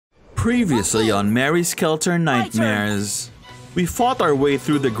Previously on Mary Skelter Nightmares, we fought our way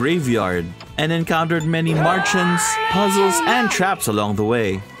through the graveyard and encountered many marchants, puzzles, and traps along the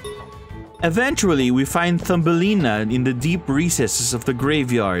way. Eventually, we find Thumbelina in the deep recesses of the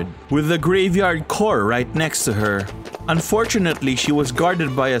graveyard, with the graveyard core right next to her. Unfortunately, she was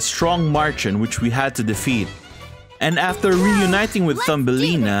guarded by a strong marchant which we had to defeat. And after reuniting with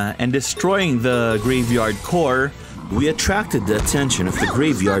Thumbelina and destroying the graveyard core, we attracted the attention of the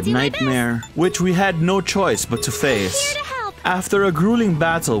graveyard nightmare, which we had no choice but to face. After a grueling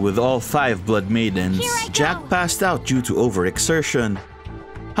battle with all 5 blood maidens, Jack passed out due to overexertion.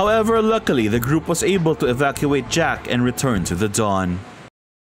 However, luckily the group was able to evacuate Jack and return to the dawn.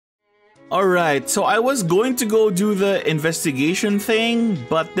 Alright, so I was going to go do the investigation thing,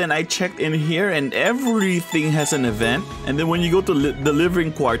 but then I checked in here and everything has an event. And then when you go to the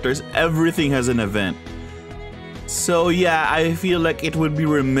living quarters, everything has an event. So yeah, I feel like it would be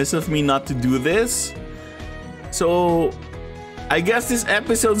remiss of me not to do this. So I guess this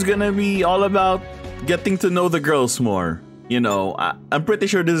episode's gonna be all about getting to know the girls more. You know, I'm pretty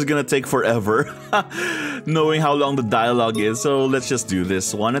sure this is gonna take forever, knowing how long the dialogue is, so let's just do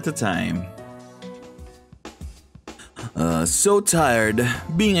this one at a time. So tired.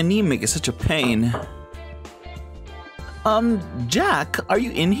 Being anemic is such a pain. Jack, are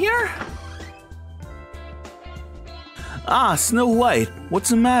you in here? Ah, Snow White,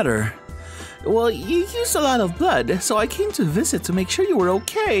 what's the matter? Well, you used a lot of blood, so I came to visit to make sure you were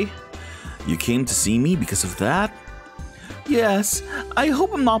okay. You came to see me because of that? Yes, I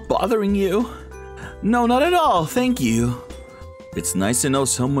hope I'm not bothering you. No, not at all, thank you. It's nice to know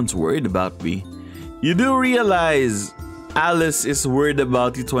someone's worried about me. You do realize Alice is worried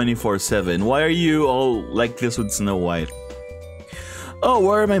about you 24/7. Why are you all like this with Snow White? Oh,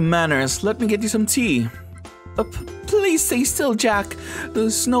 where are my manners? Let me get you some tea. Please stay still, Jack.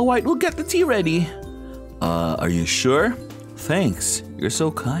 The Snow White will get the tea ready. Are you sure? Thanks, you're so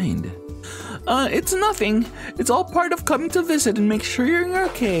kind. It's nothing. It's all part of coming to visit and make sure you're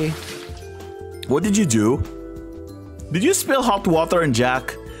okay. What did you do? Did you spill hot water on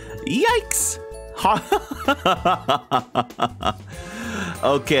Jack? Yikes!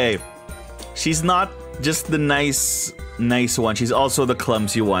 Okay. She's not just the nice one. She's also the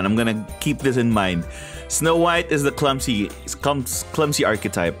clumsy one. I'm gonna keep this in mind. Snow White is the clumsy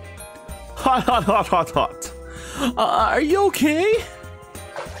archetype. Hot. Are you okay?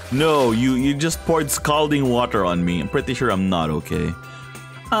 No, you just poured scalding water on me. I'm pretty sure I'm not okay.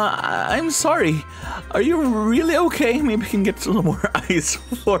 I'm sorry. Are you really okay? Maybe I can get a little more ice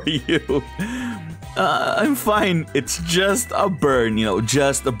for you. I'm fine. It's just a burn, you know,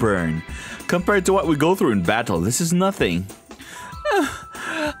 just a burn. Compared to what we go through in battle, this is nothing.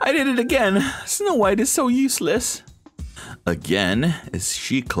 I did it again. Snow White is so useless. Again? Is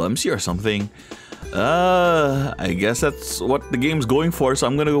she clumsy or something? I guess that's what the game's going for, so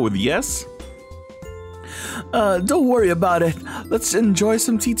I'm gonna go with yes. Don't worry about it. Let's enjoy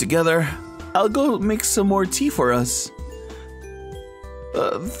some tea together. I'll go make some more tea for us.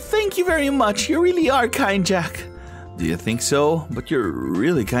 Thank you very much. You really are kind, Jack. Do you think so? But you're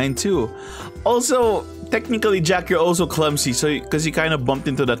really kind too. Also, technically, Jack, you're also clumsy, so because you kind of bumped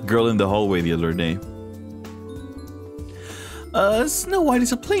into that girl in the hallway the other day. Snow White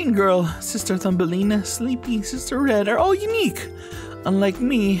is a plain girl. Sister Thumbelina, Sleepy, Sister Red are all unique. Unlike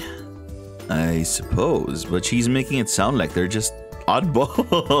me. I suppose, but she's making it sound like they're just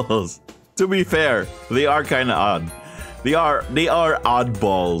oddballs. To be fair, they are kind of odd. They are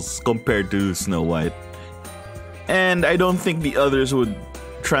oddballs compared to Snow White. And I don't think the others would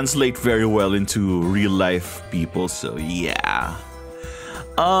translate very well into real life people, so yeah.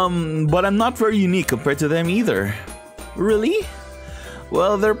 But I'm not very unique compared to them either. Really?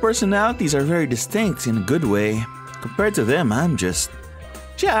 Well, their personalities are very distinct in a good way. Compared to them, I'm just...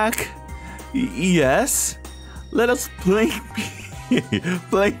 Jack? Yes? Let us plain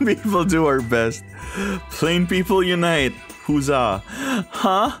people do our best. Plain people unite. Huzzah.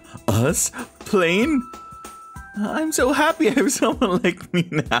 Huh? Us? Plain? I'm so happy I have someone like me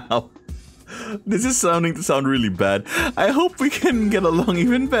now. This is sounding to sound really bad. I hope we can get along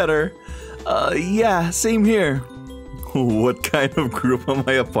even better. Yeah, same here. What kind of group am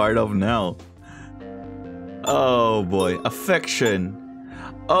I a part of now? Oh boy, affection.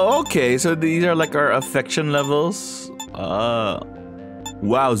 Oh, okay, so these are like our affection levels.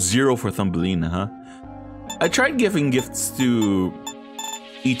 Wow, 0 for Thumbelina, huh? I tried giving gifts to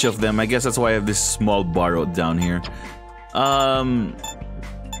each of them. I guess that's why I have this small borrowed down here.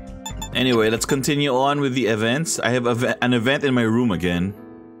 Anyway, let's continue on with the events. I have an event in my room again.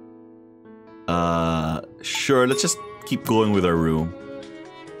 Sure, let's just keep going with our room.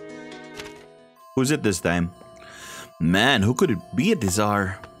 Who's it this time? Man, who could it be at this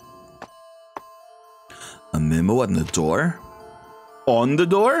hour? A memo on the door? On the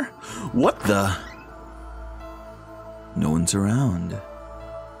door? What the? No one's around.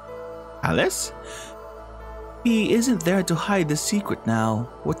 Alice? He isn't there to hide the secret now.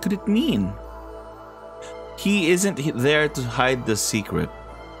 What could it mean? He isn't there to hide the secret.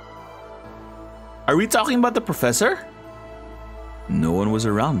 Are we talking about the professor? No one was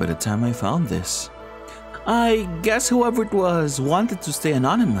around by the time I found this. I guess whoever it was wanted to stay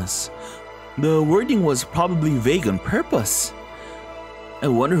anonymous. The wording was probably vague on purpose. I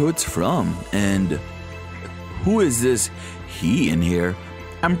wonder who it's from, and who is this he in here?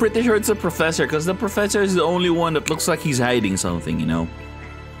 I'm pretty sure it's a professor, because the professor is the only one that looks like he's hiding something, you know?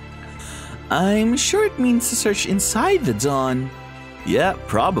 I'm sure it means to search inside the dawn. Yeah,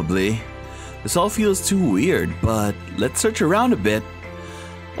 probably. This all feels too weird, but let's search around a bit.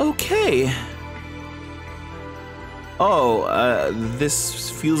 Okay. Oh,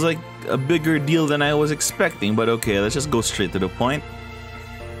 this feels like a bigger deal than I was expecting, but okay, let's just go straight to the point.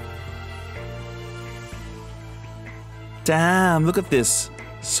 Damn, look at this.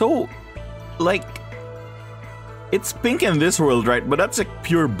 So, like, it's pink in this world, right? But that's like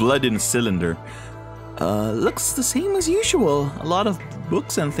pure blood in a cylinder. Looks the same as usual. A lot of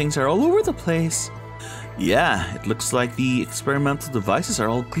books and things are all over the place. Yeah, it looks like the experimental devices are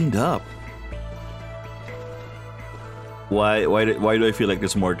all cleaned up. Why do I feel like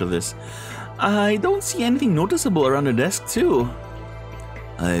there's more to this? I don't see anything noticeable around the desk too.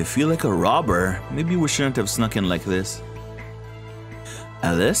 I feel like a robber. Maybe we shouldn't have snuck in like this.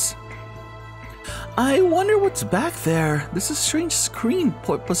 Alice? I wonder what's back there. There's a strange screen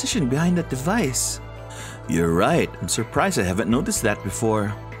positioned behind that device. You're right. I'm surprised I haven't noticed that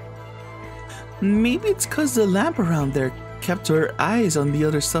before. Maybe it's because the lamp around there kept her eyes on the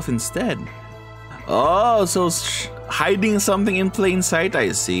other stuff instead. Oh, so hiding something in plain sight,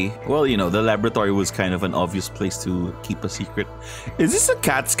 I see. Well, you know, the laboratory was kind of an obvious place to keep a secret. Is this a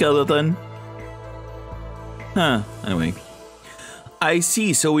cat skeleton? Huh, anyway. I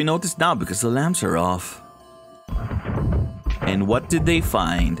see, so we noticed now because the lamps are off. And what did they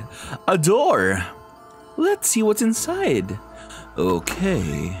find? A door! Let's see what's inside.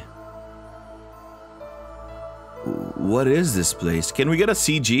 Okay. What is this place? Can we get a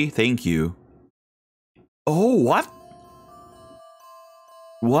CG? Thank you. Oh, what?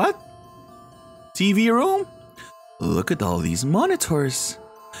 What? TV room? Look at all these monitors.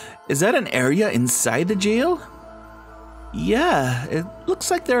 Is that an area inside the jail? Yeah, it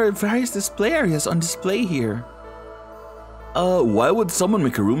looks like there are various display areas on display here. Why would someone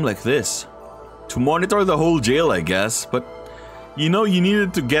make a room like this? To monitor the whole jail, I guess, but you know, you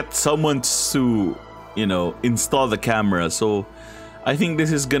needed to get someone to, you know, install the camera, so I think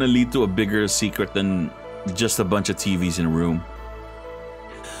this is gonna lead to a bigger secret than just a bunch of TVs in a room.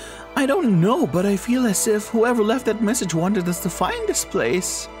 I don't know, but I feel as if whoever left that message wanted us to find this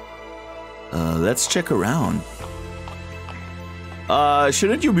place. Let's check around.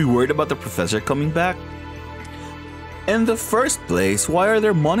 Shouldn't you be worried about the professor coming back? In the first place, why are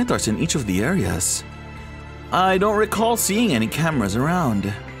there monitors in each of the areas? I don't recall seeing any cameras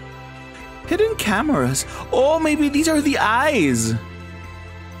around. Hidden cameras? Oh, maybe these are the eyes!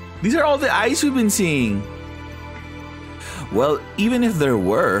 These are all the eyes we've been seeing. Well, even if there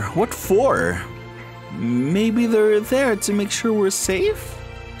were, what for? Maybe they're there to make sure we're safe?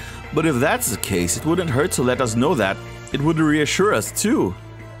 But if that's the case, it wouldn't hurt to let us know that. It would reassure us too.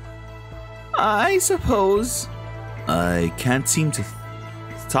 I suppose. I can't seem to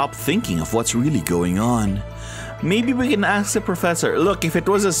stop thinking of what's really going on. Maybe we can ask the professor. Look, if it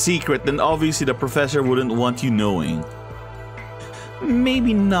was a secret, then obviously the professor wouldn't want you knowing.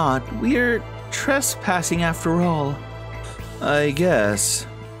 Maybe not. We're trespassing after all. I guess.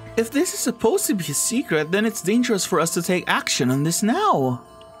 If this is supposed to be a secret, then it's dangerous for us to take action on this now.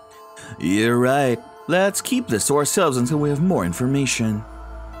 You're right. Let's keep this to ourselves until we have more information.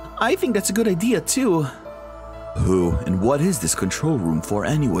 I think that's a good idea too. Who and what is this control room for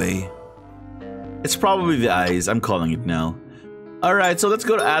anyway? It's probably the eyes. I'm calling it now. Alright, so let's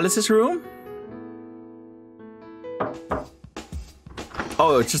go to Alice's room.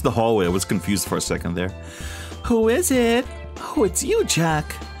 Oh, it's just the hallway. I was confused for a second there. Who is it? Oh, it's you,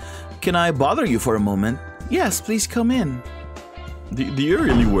 Jack. Can I bother you for a moment? Yes, please come in. Do you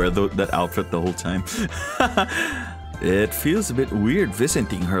really wear that outfit the whole time? It feels a bit weird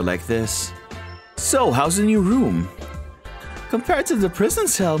visiting her like this. So, how's the new room? Compared to the prison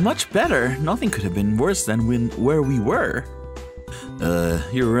cell, much better. Nothing could have been worse than where we were.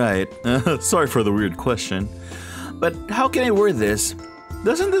 You're right. Sorry for the weird question. But how can I word this?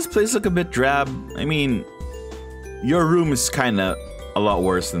 Doesn't this place look a bit drab? I mean, your room is kinda a lot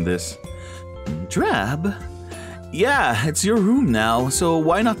worse than this. Drab? Yeah, it's your room now, so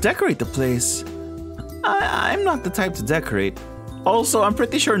why not decorate the place? I'm not the type to decorate. Also, I'm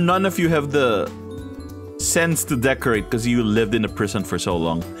pretty sure none of you have the sense to decorate because you lived in a prison for so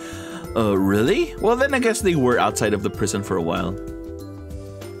long. Really? Well, then I guess they were outside of the prison for a while.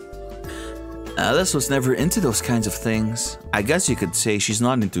 Alice was never into those kinds of things. I guess you could say she's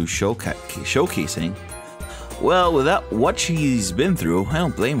not into showcasing. Well, without what she's been through, I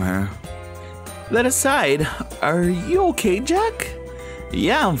don't blame her. That aside, are you okay, Jack?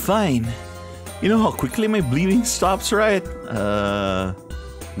 Yeah, I'm fine. You know how quickly my bleeding stops, right?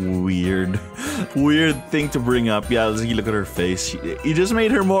 Weird. Weird thing to bring up. Yeah, look at her face. You just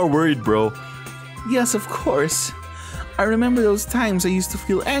made her more worried, bro. Yes, of course. I remember those times I used to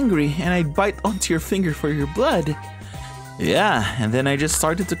feel angry and I'd bite onto your finger for your blood. Yeah, and then I just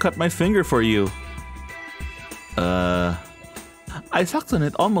started to cut my finger for you. I sucked on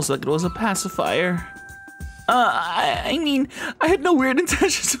it almost like it was a pacifier. I mean, I had no weird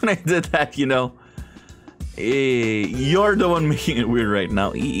intentions when I did that, you know. You're the one making it weird right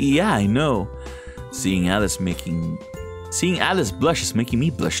now. Yeah, I know. Seeing Alice blush is making me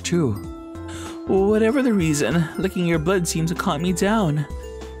blush too. Whatever the reason, licking your blood seemed to calm me down.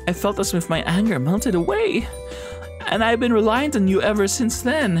 I felt as if my anger melted away, and I've been reliant on you ever since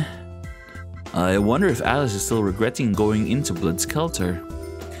then. I wonder if Alice is still regretting going into Skelter.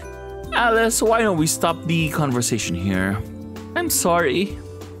 Alice, why don't we stop the conversation here? I'm sorry.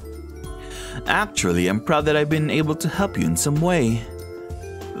 Actually, I'm proud that I've been able to help you in some way.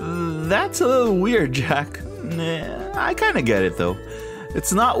 That's a little weird, Jack. Nah, I kinda get it though.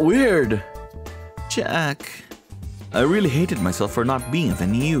 It's not weird. Jack, I really hated myself for not being of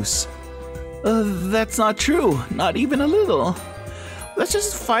any use. That's not true, not even a little. Let's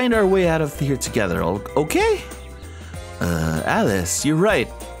just find our way out of here together, okay? Alice, you're right.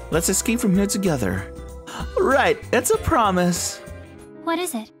 Let's escape from here together. Right, it's a promise. What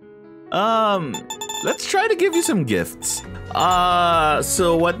is it? Let's try to give you some gifts.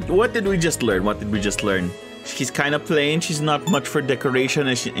 So what did we just learn? She's kind of plain. She's not much for decoration,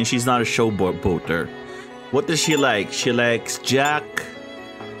 and she's not a showboater. What does she like? She likes Jack.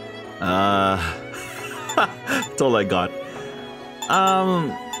 That's all I got.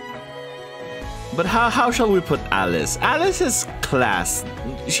 But how shall we put Alice? Alice is class.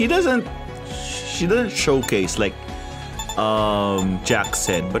 She doesn't showcase like Jack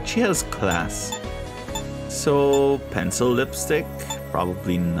said, but she has class. So pencil lipstick,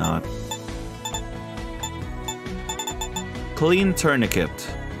 probably not. Clean tourniquet.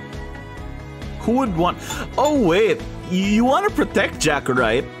 Who would want? Oh wait, you want to protect Jack,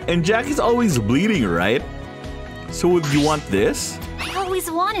 right? And Jack is always bleeding, right? So would you want this? I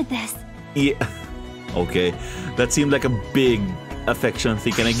always wanted this. Yeah. Okay, that seemed like a big affection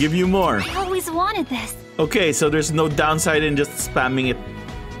thing. Can I give you more? I always wanted this. Okay, so there's no downside in just spamming it.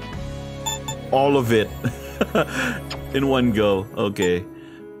 All of it. In one go. Okay.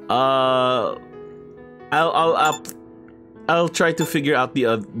 I'll try to figure out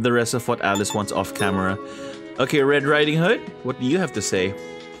the rest of what Alice wants off camera. Okay, Red Riding Hood, what do you have to say?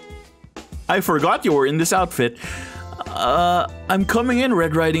 I forgot you were in this outfit. I'm coming in,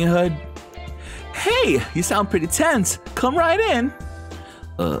 Red Riding Hood. Hey, you sound pretty tense. Come right in.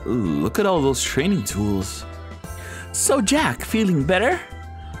 Look at all those training tools. So Jack, feeling better?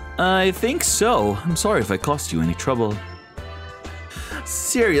 I think so. I'm sorry if I caused you any trouble.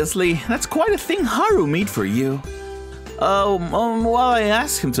 Seriously, that's quite a thing Haru made for you. Well, I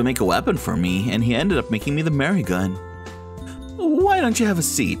asked him to make a weapon for me, and he ended up making me the Mary gun. Why don't you have a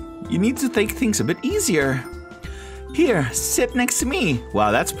seat? You need to take things a bit easier. Here, sit next to me.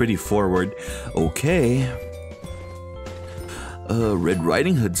 Wow, that's pretty forward. Okay. Red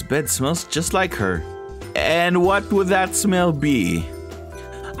Riding Hood's bed smells just like her. And what would that smell be?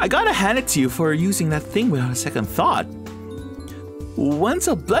 I gotta hand it to you for using that thing without a second thought. Once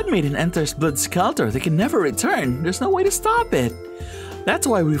a blood maiden enters Skelter, they can never return. There's no way to stop it. That's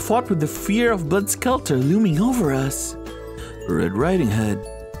why we fought with the fear of Skelter looming over us. Red Riding Hood.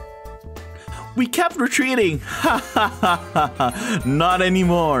 We kept retreating. Ha ha ha ha ha. Not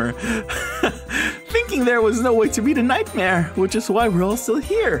anymore. Thinking there was no way to beat a nightmare, which is why we're all still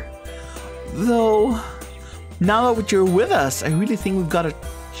here. Though, now that you're with us, I really think we've got a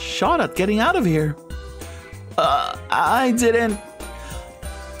shot at getting out of here. I didn't.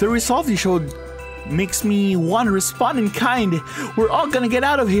 The resolve you showed makes me want to respond in kind. We're all gonna get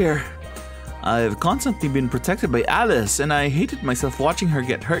out of here. I've constantly been protected by Alice, and I hated myself watching her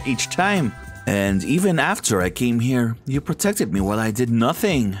get hurt each time. And even after I came here, you protected me while I did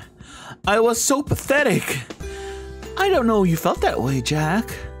nothing. I was so pathetic. I don't know you felt that way, Jack.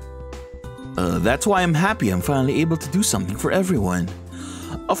 That's why I'm happy I'm finally able to do something for everyone.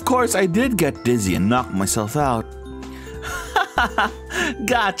 Of course, I did get dizzy and knock myself out.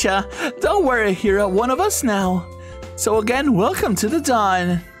 Gotcha. Don't worry, hero, one of us now. So again, welcome to the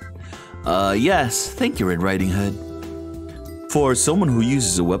dawn. Yes, thank you, Red Riding Hood. For someone who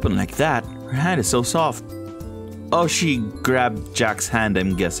uses a weapon like that, her hand is so soft. Oh, she grabbed Jack's hand,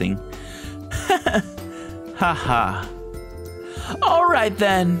 I'm guessing. Haha. Alright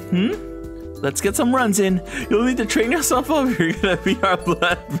then, Let's get some runs in. You'll need to train yourself up if you're gonna be our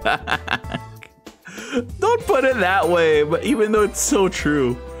blood back. Don't put it that way, but even though it's so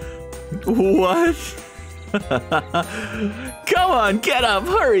true. What? Come on, get up,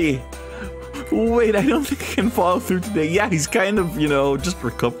 hurry. Wait, I don't think I can follow through today. Yeah, he's kind of, just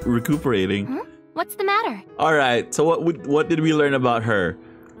recuperating. What's the matter? Alright, so what did we learn about her?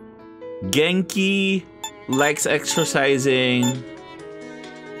 Genki, likes exercising.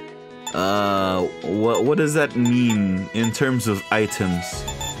 What does that mean in terms of items?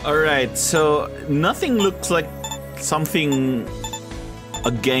 Alright, so nothing looks like something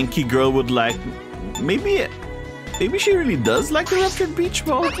a Genki girl would like. Maybe she really does like the ruptured beach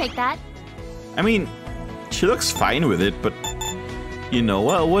ball. I'll take that. I mean, she looks fine with it, but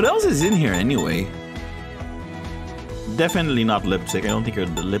well, what else is in here anyway? Definitely not lipstick. I don't think you're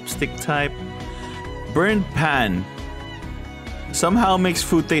the lipstick type. Burned pan. Somehow makes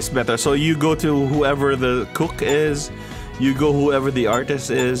food taste better. So you go to whoever the cook is. You go whoever the artist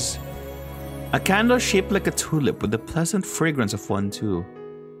is. A candle shaped like a tulip with the pleasant fragrance of one too.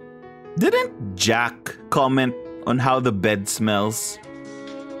 Didn't Jack comment on how the bed smells?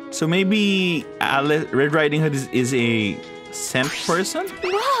 So maybe Red Riding Hood is a scent person?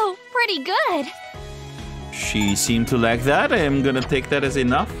 Whoa, pretty good. She seemed to like that. I'm gonna take that as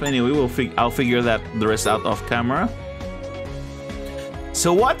enough. Anyway, I'll figure the rest out off camera.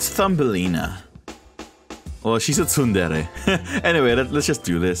 So what's Thumbelina? Well, she's a tsundere. Anyway, let's just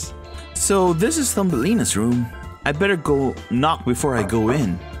do this. So this is Thumbelina's room. I better go knock before I go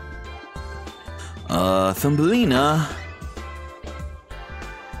in. Thumbelina?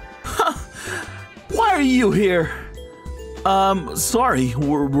 Why are you here? Sorry,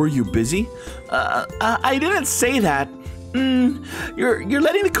 were you busy? I didn't say that. You're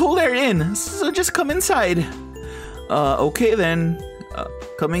letting the cold air in, so just come inside. Okay then.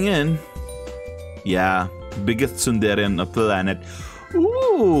 Coming in. Yeah, biggest tsundere on the planet.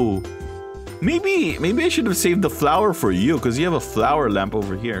 Ooh. Maybe I should have saved the flower for you, because you have a flower lamp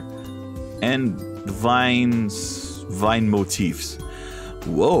over here. And vine motifs.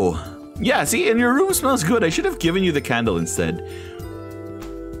 Whoa. Yeah, see, and your room smells good. I should have given you the candle instead.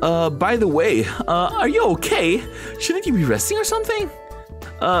 By the way, are you okay? Shouldn't you be resting or something?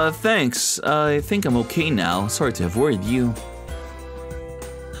 Thanks. I think I'm okay now. Sorry to have worried you.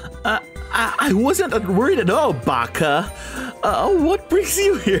 I wasn't worried at all, Baka. What brings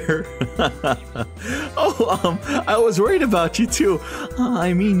you here? I was worried about you too.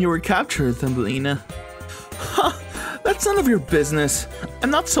 I mean, you were captured, Thumbelina. That's none of your business. I'm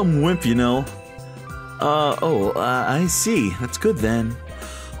not some wimp, I see. That's good then.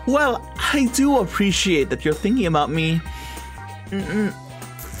 Well, I do appreciate that you're thinking about me.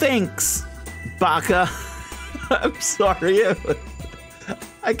 Thanks, Baka. I'm sorry.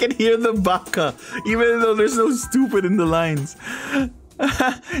 I can hear the Baka, even though there's no stupid in the lines.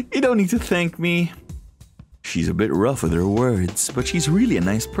 You don't need to thank me. She's a bit rough with her words, but she's really a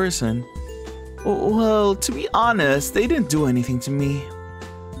nice person. Well, to be honest, they didn't do anything to me.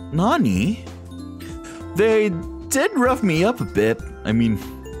 Nani? They did rough me up a bit. I mean,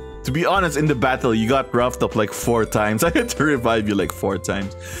 to be honest, in the battle, you got roughed up like 4 times. I had to revive you like 4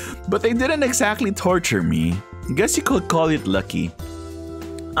 times. But they didn't exactly torture me. Guess you could call it lucky.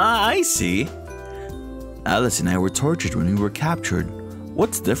 I see. Alice and I were tortured when we were captured.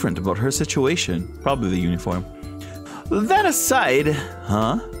 What's different about her situation? Probably the uniform. That aside,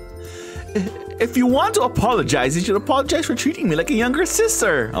 if you want to apologize, you should apologize for treating me like a younger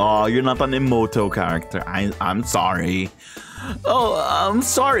sister. Oh, you're not an Emoto character. I'm sorry. Oh, I'm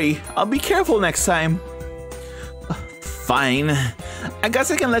sorry. I'll be careful next time. Fine. I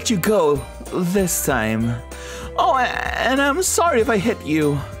guess I can let you go this time. Oh, and I'm sorry if I hit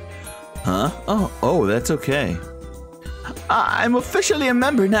you. Huh? Oh, that's okay. I'm officially a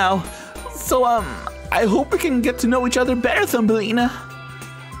member now. So, I hope we can get to know each other better, Thumbelina.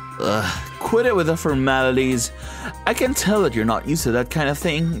 Quit it with the formalities. I can tell that you're not used to that kind of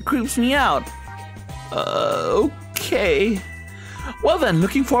thing. It creeps me out. Okay. Well then,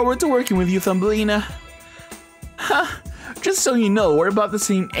 looking forward to working with you, Thumbelina. Huh. Just so you know, we're about the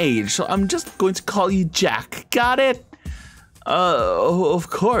same age, so I'm just going to call you Jack. Got it? Of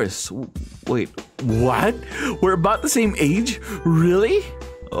course. Wait, what? We're about the same age? Really?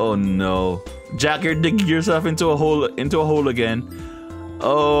 Oh no. Jack, you're digging yourself into a hole again.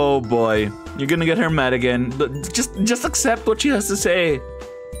 Oh boy. You're gonna get her mad again. Just accept what she has to say.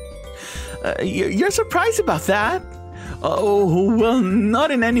 You're surprised about that? Oh, well,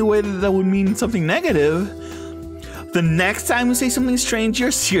 not in any way that would mean something negative. The next time you say something strange, you're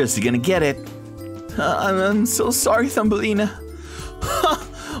seriously gonna get it. I'm so sorry, Thumbelina.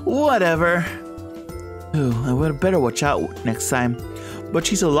 Whatever. Ooh, I would better watch out next time. But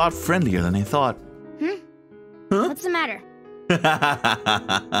she's a lot friendlier than I thought. Huh? What's the matter?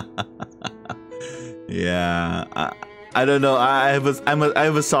 Yeah, I don't know. I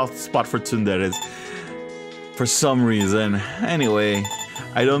have a soft spot for tsunderes for some reason. Anyway,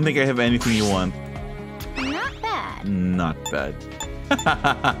 I don't think I have anything you want. Not bad. Not bad.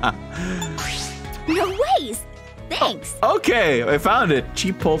 No ways. Thanks. Okay, I found it.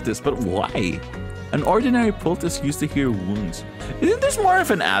 Cheap poultice, but why? An ordinary poultice used to heal wounds. Isn't this more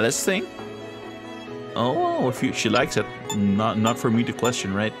of an Alice thing? Oh, if she likes it, not for me to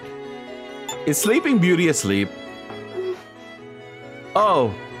question, right? Is Sleeping Beauty asleep?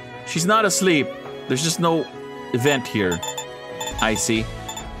 Oh, she's not asleep. There's just no event here. I see.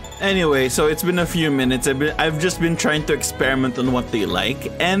 Anyway, so it's been a few minutes. I've just been trying to experiment on what they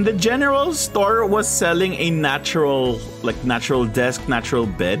like, and the general store was selling a natural desk, natural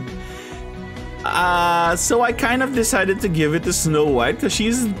bed. So I kind of decided to give it to Snow White because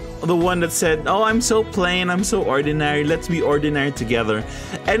she's the one that said, "Oh, I'm so plain, I'm so ordinary. Let's be ordinary together."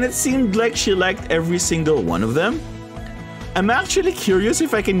 And it seemed like she liked every single one of them. I'm actually curious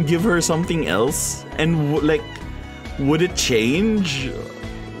if I can give her something else, and would it change?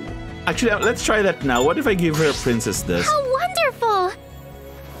 Actually, let's try that now. What if I give her a princess desk? How wonderful!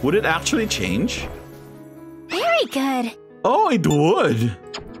 Would it actually change? Very good. Oh, it would.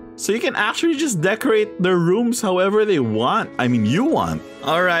 So you can actually just decorate their rooms however they want. I mean, you want.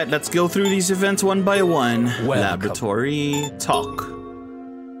 All right, let's go through these events one by one. Welcome. Laboratory, talk.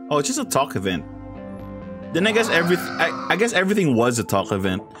 Oh, it's just a talk event. Then I guess everything was a talk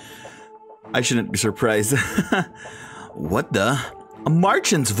event. I shouldn't be surprised. What the? A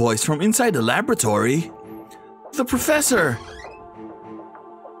Martian's voice from inside the laboratory? The professor!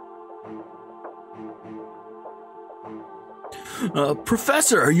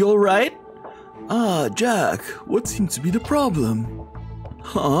 Professor, are you alright? Ah, Jack, what seems to be the problem?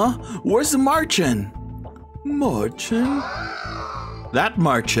 Huh? Where's the Martian? Martian? That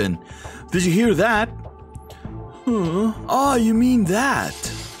Martian. Did you hear that? Huh? Oh, you mean that?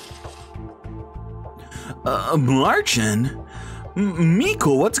 Martian?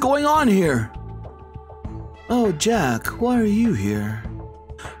 Miko, what's going on here? Oh, Jack, why are you here?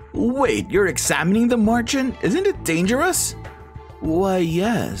 Wait, you're examining the Martian? Isn't it dangerous? Why,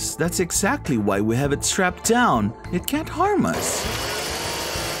 yes, that's exactly why we have it strapped down. It can't harm us.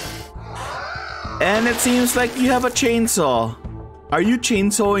 And it seems like you have a chainsaw. Are you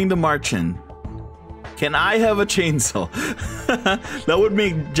chainsawing the Martian? Can I have a chainsaw? That would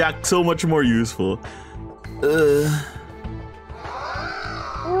make Jack so much more useful.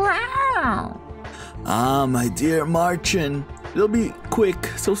 Ah, my dear Martian. It'll be quick,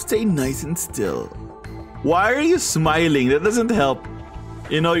 so stay nice and still. Why are you smiling? That doesn't help.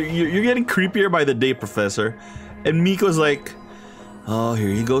 You know, you're getting creepier by the day, Professor. And Miko's like, oh, here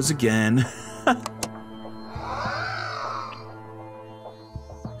he goes again.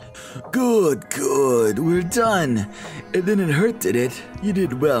 Good, good. We're done. It didn't hurt, did it? You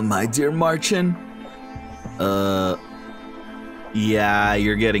did well, my dear Martian. Yeah,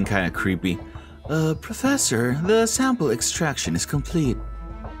 you're getting kind of creepy. Professor, the sample extraction is complete.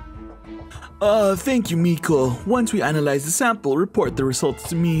 Thank you, Miko. Once we analyze the sample, report the results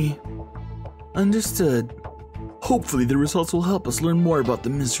to me. Understood. Hopefully the results will help us learn more about the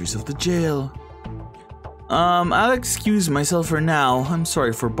mysteries of the jail. I'll excuse myself for now. I'm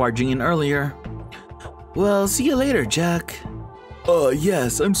sorry for barging in earlier. Well, see you later, Jack.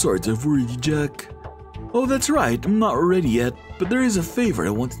 Yes, I'm sorry to have worried you, Jack. Oh, that's right, I'm not ready yet, but there is a favor I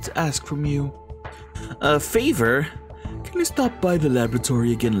wanted to ask from you. A favor? Can you stop by the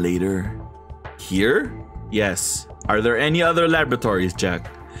laboratory again later? Here? Yes. Are there any other laboratories,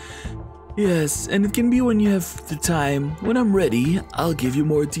 Jack? Yes, and it can be when you have the time. When I'm ready, I'll give you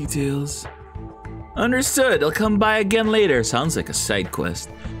more details. Understood. I'll come by again later. Sounds like a side quest.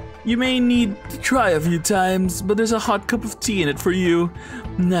 You may need to try a few times, but there's a hot cup of tea in it for you.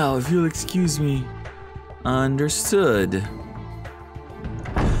 Now, if you'll excuse me. Understood.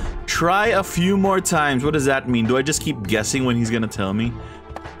 try a few more times. What does that mean? Do I just keep guessing when he's gonna tell me?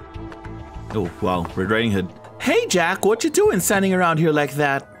 Oh, wow. Red Riding Hood. Hey, Jack, what you doing standing around here like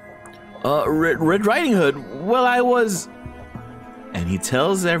that? Red Riding Hood. Well, I was... And he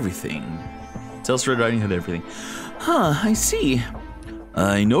tells everything. Tells Red Riding Hood everything. Huh, I see.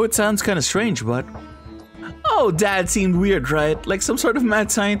 I know it sounds kind of strange, but... Oh, Dad seemed weird, right? Like some sort of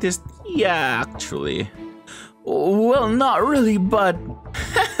mad scientist? Yeah, actually. Well, not really, but...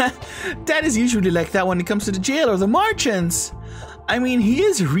 Dad is usually like that when it comes to the jail or the marchants. I mean, he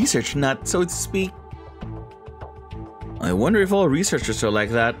is a research nut, so to speak. I wonder if all researchers are like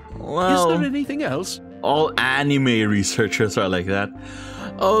that. Well... Is there anything else? All anime researchers are like that.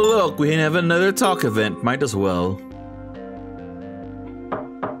 Oh, look, we have another talk event. Might as well.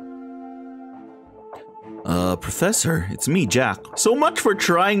 Professor, it's me, Jack. So much for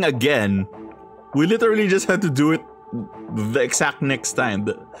trying again. We literally just had to do it the exact next time.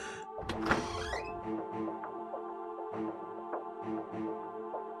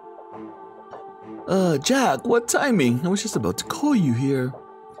 Jack, what timing? I was just about to call you here.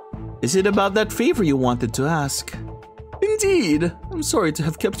 Is it about that favor you wanted to ask? Indeed. I'm sorry to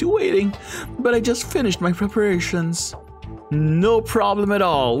have kept you waiting, but I just finished my preparations. No problem at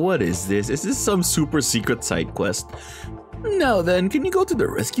all. What is this? Is this some super secret side quest? Now then, can you go to the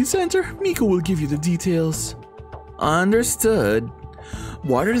rescue center? Miko will give you the details. Understood.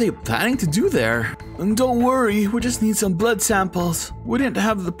 What are they planning to do there? And don't worry, we just need some blood samples. We didn't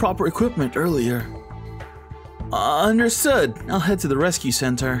have the proper equipment earlier. Understood. I'll head to the rescue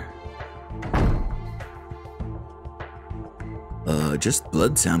center. Just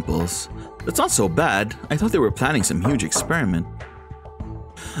blood samples. That's not so bad. I thought they were planning some huge experiment.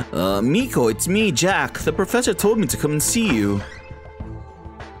 Miko, it's me, Jack. The professor told me to come and see you.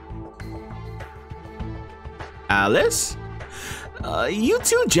 Alice? You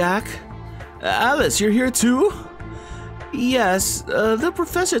too, Jack. Alice, you're here too? Yes, the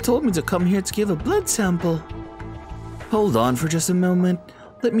professor told me to come here to give a blood sample. Hold on for just a moment.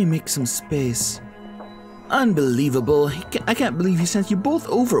 Let me make some space. Unbelievable. I can't believe he sent you both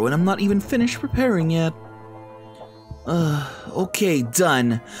over when I'm not even finished preparing yet. Okay,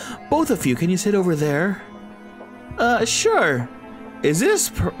 done. Both of you, can you sit over there? Sure. Is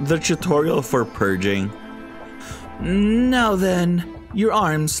this the tutorial for purging? Now then, your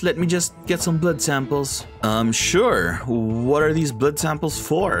arms. Let me just get some blood samples. Sure. What are these blood samples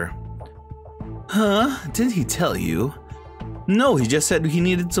for? Huh? Did he tell you? No, he just said he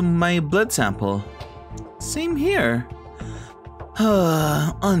needed my blood sample. Same here.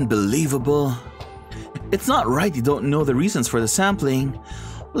 Unbelievable. It's not right you don't know the reasons for the sampling.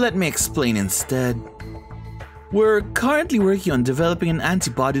 Let me explain instead. We're currently working on developing an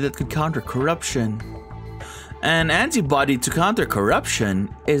antibody that could counter corruption. An antibody to counter corruption?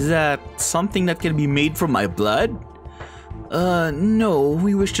 Is that something that can be made from my blood? No,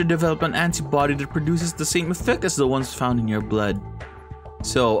 we wish to develop an antibody that produces the same effect as the ones found in your blood.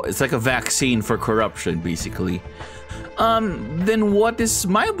 So, it's like a vaccine for corruption, basically. Then what is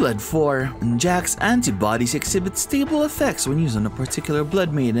my blood for? Jack's antibodies exhibit stable effects when used on a particular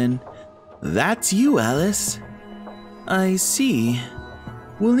blood maiden. That's you, Alice. I see.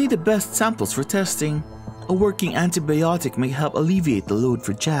 We'll need the best samples for testing. A working antibiotic may help alleviate the load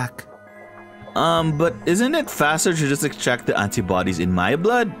for Jack. But isn't it faster to just extract the antibodies in my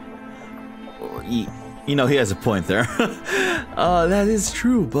blood? You know, he has a point there. That is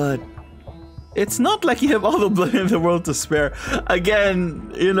true, but it's not like you have all the blood in the world to spare.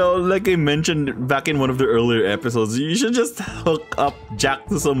 Again, you know, like I mentioned back in one of the earlier episodes, you should just hook up Jack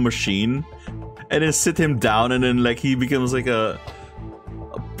to some machine and then sit him down, and then like he becomes like a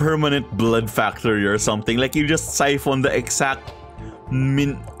permanent blood factory or something. Like you just siphon the exact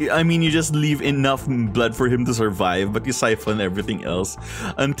you just leave enough blood for him to survive, but you siphon everything else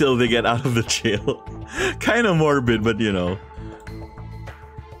until they get out of the jail. Kinda morbid, but you know.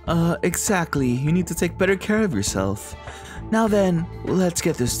 Exactly. You need to take better care of yourself. Now then, let's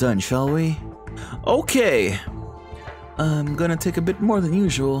get this done, shall we? Okay. I'm gonna take a bit more than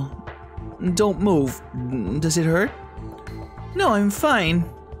usual. Don't move. Does it hurt? No, I'm fine.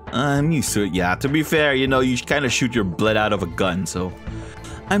 I'm used to it, yeah. To be fair, you know, you kind of shoot your blood out of a gun, so...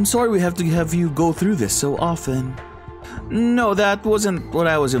 I'm sorry we have to have you go through this so often. No, that wasn't what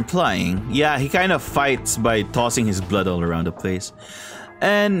I was implying. Yeah, he kind of fights by tossing his blood all around the place.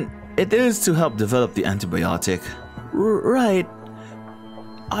 And it is to help develop the antibiotic. Right.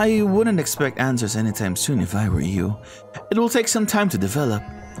 I wouldn't expect answers anytime soon if I were you. It will take some time to develop.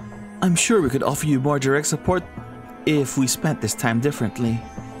 I'm sure we could offer you more direct support if we spent this time differently.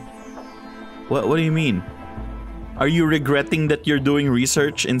 What do you mean? Are you regretting that you're doing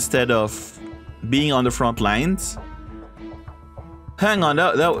research instead of being on the front lines? Hang on,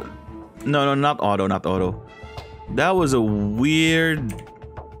 no, not auto. That was a weird...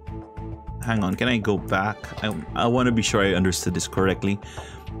 Hang on, can I go back? I want to be sure I understood this correctly.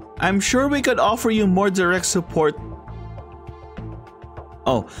 I'm sure we could offer you more direct support.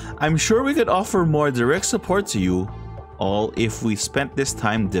 Oh, I'm sure we could offer more direct support to you all if we spent this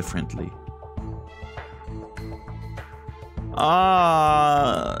time differently.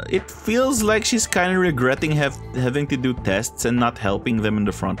 It feels like she's kind of regretting having to do tests and not helping them in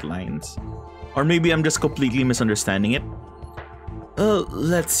the front lines. Or maybe I'm just completely misunderstanding it.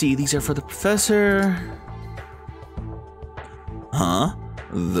 Let's see, these are for the professor. Huh?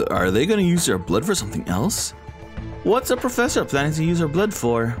 Are they gonna use their blood for something else? What's the professor planning to use her blood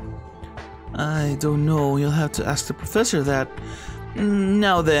for? I don't know, you'll have to ask the professor that.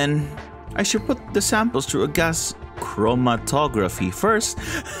 Now then, I should put the samples through a gas chromatography first.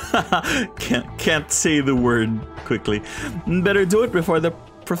 Can't say the word quickly. Better do it before the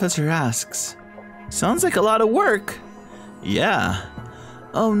professor asks. Sounds like a lot of work. Yeah.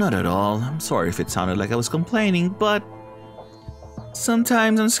 Oh, not at all. I'm sorry if it sounded like I was complaining, but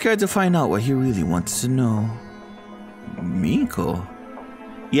sometimes I'm scared to find out what he really wants to know. Miko?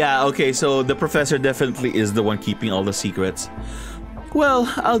 Yeah, okay, so the professor definitely is the one keeping all the secrets.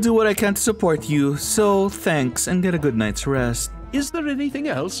 Well, I'll do what I can to support you, so thanks and get a good night's rest. Is there anything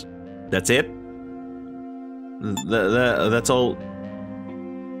else? That's it? That's all.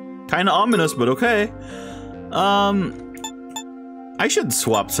 Kinda ominous, but okay. I should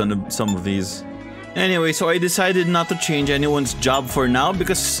swap some of these. Anyway, so I decided not to change anyone's job for now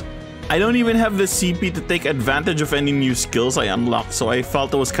because I don't even have the CP to take advantage of any new skills I unlocked, so I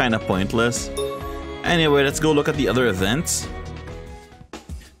felt it was kinda pointless. Anyway, let's go look at the other events.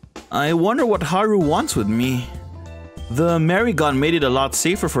 I wonder what Haru wants with me. The Marigon made it a lot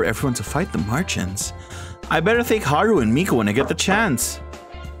safer for everyone to fight the Martians. I better take Haru and Miko when I get the chance.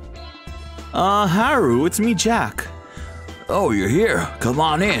 Haru, it's me, Jack. Oh, you're here. Come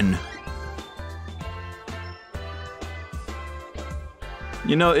on in.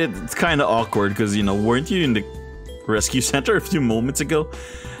 You know, it's kind of awkward because, you know, weren't you in the rescue center a few moments ago?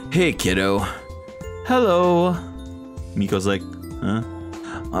 Hey, kiddo. Hello. Miko's like, huh?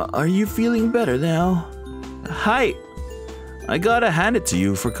 Are you feeling better now? Hi. I gotta hand it to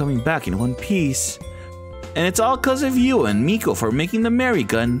you for coming back in one piece. And it's all cause of you and Miko for making the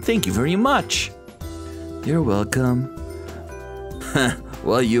Marigun. Thank you very much. You're welcome.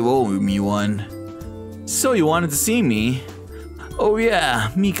 Well, you owe me one. So you wanted to see me? Oh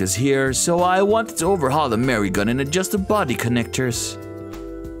yeah, Mika's here, so I wanted to overhaul the Marigun and adjust the body connectors.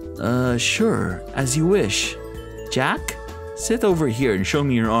 Sure, as you wish. Jack? Sit over here and show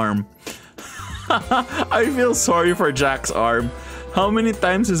me your arm. I feel sorry for Jack's arm. How many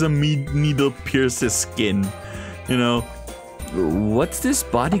times has a needle pierced his skin? You know? What's this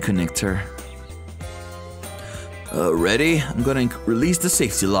body connector? Ready? I'm gonna release the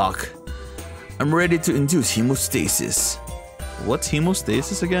safety lock. I'm ready to induce hemostasis. What's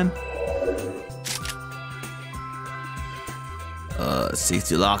hemostasis again?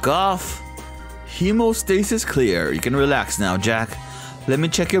 Safety lock off. Hemostasis clear. You can relax now, Jack. Let me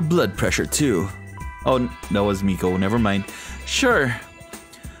check your blood pressure too. Oh, that was Miko. Never mind. Sure.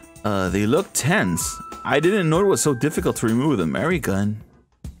 They look tense. I didn't know it was so difficult to remove the Marigun.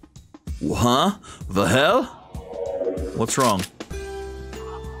 Huh? The hell? What's wrong?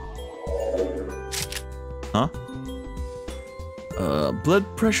 Huh? Blood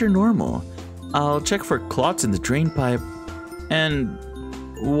pressure normal. I'll check for clots in the drain pipe. And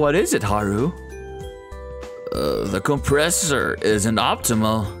what is it, Haru? The compressor isn't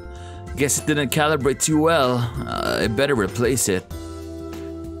optimal. Guess it didn't calibrate too well. I better replace it.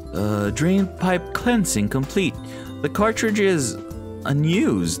 Drain pipe cleansing complete. The cartridge is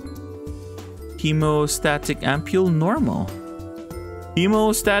unused. Hemostatic ampule normal.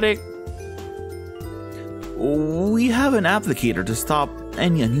 Hemostatic? We have an applicator to stop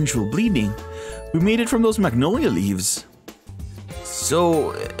any unusual bleeding. We made it from those magnolia leaves.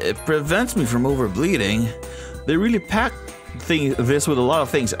 So it prevents me from overbleeding. They really pack this with a lot of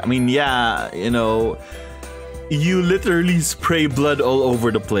things. I mean, yeah, you know, you literally spray blood all over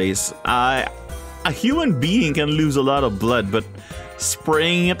the place. A human being can lose a lot of blood, but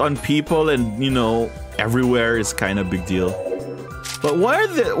spraying it on people and, you know, everywhere is kind of a big deal. But why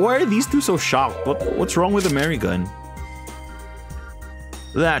are these two so shocked? What's wrong with the Marigun?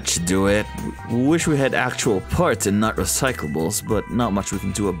 That should do it. Wish we had actual parts and not recyclables, but not much we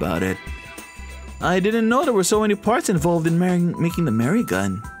can do about it. I didn't know there were so many parts involved in making the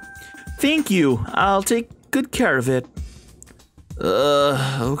Marigun. Thank you. I'll take good care of it.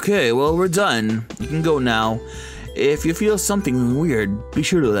 Okay, well, we're done. You can go now. If you feel something weird, be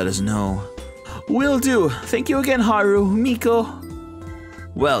sure to let us know. Will do. Thank you again, Haru. Miko.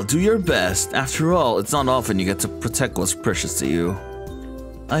 Well, do your best. After all, it's not often you get to protect what's precious to you.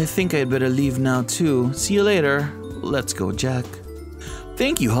 I think I'd better leave now, too. See you later. Let's go, Jack.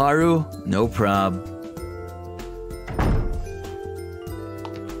 Thank you, Haru. No prob.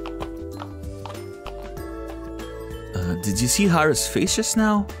 Did you see Haru's face just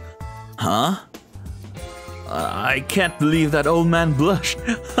now? Huh? I can't believe that old man blushed.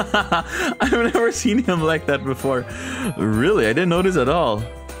 I've never seen him like that before. Really, I didn't notice at all.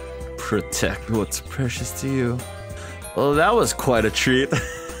 Protect what's precious to you. Well, that was quite a treat.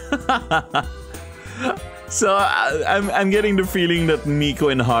 So I'm getting the feeling that Miko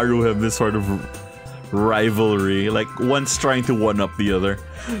and Haru have this sort of rivalry, like one's trying to one up the other.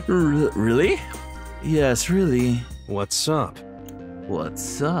 Really? Yes, really. What's up?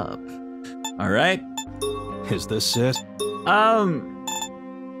 What's up? All right. Is this it?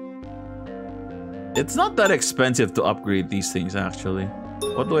 It's not that expensive to upgrade these things, actually.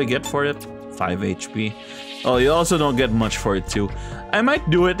 What do I get for it? 5 HP. Oh, you also don't get much for it too. I might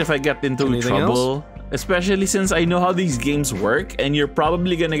do it if I get into trouble. Especially since I know how these games work, and you're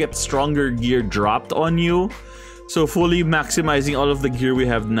probably gonna get stronger gear dropped on you. So fully maximizing all of the gear we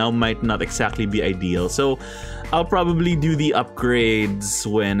have now might not exactly be ideal. So I'll probably do the upgrades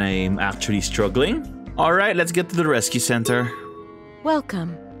when I'm actually struggling. Alright, let's get to the rescue center.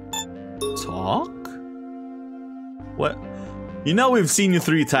 Welcome. Talk? What? You know we've seen you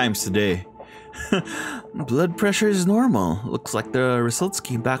 3 times today. Blood pressure is normal. Looks like the results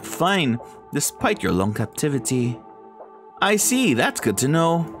came back fine, despite your long captivity. I see, that's good to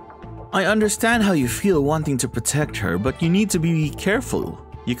know. I understand how you feel wanting to protect her, but you need to be careful.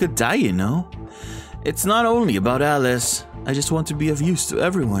 You could die, you know. It's not only about Alice. I just want to be of use to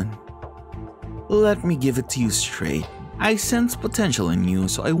everyone. Let me give it to you straight. I sense potential in you,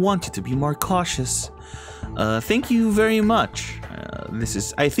 so I want you to be more cautious. Thank you very much.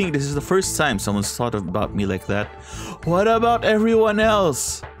 I think this is the first time someone's thought about me like that. What about everyone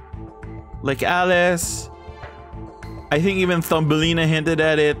else? Like Alice? I think even Thumbelina hinted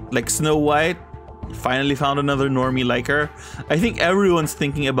at it, like Snow White. Finally found another normie like her. I think everyone's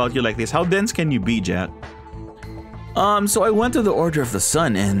thinking about you like this. How dense can you be, Jack? So I went to the Order of the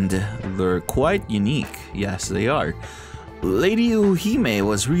Sun, and they're quite unique. Yes, they are. Lady Uhime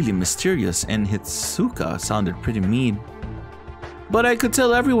was really mysterious, and Hitsuka sounded pretty mean. But I could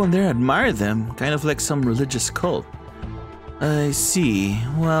tell everyone there admired them, kind of like some religious cult. I see.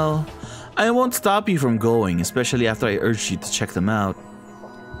 Well, I won't stop you from going, especially after I urged you to check them out.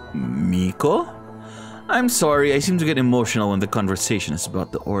 Miko? I'm sorry, I seem to get emotional when the conversation is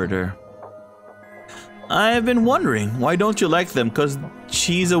about the Order. I've been wondering, why don't you like them? Because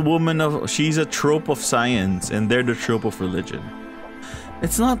she's a trope of science, and they're the trope of religion.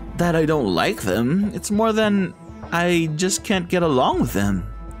 It's not that I don't like them, it's more than I just can't get along with them.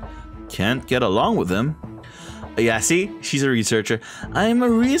 Can't get along with them? Yeah, see? She's a researcher. I'm a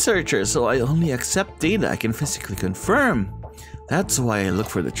researcher, so I only accept data I can physically confirm. That's why I look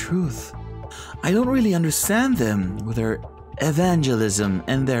for the truth. I don't really understand them, with their evangelism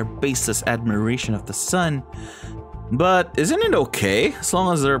and their baseless admiration of the sun. But isn't it okay, as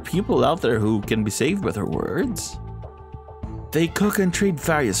long as there are people out there who can be saved by their words? They cook and trade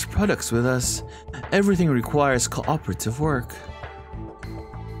various products with us. Everything requires cooperative work.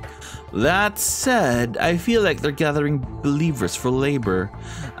 That said, I feel like they're gathering believers for labor.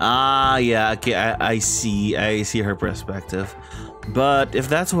 Ah, yeah, okay, I see her perspective. But if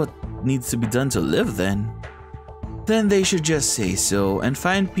that's what needs to be done to live, then they should just say so and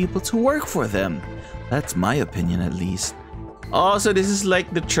find people to work for them. That's my opinion, at least. Oh, so this is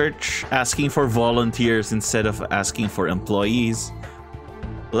like the church asking for volunteers instead of asking for employees.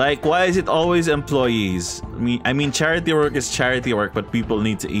 Like, why is it always employees? I mean, charity work is charity work, but people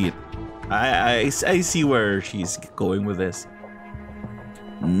need to eat. I see where she's going with this.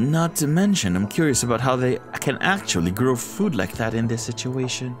 Not to mention, I'm curious about how they can actually grow food like that in this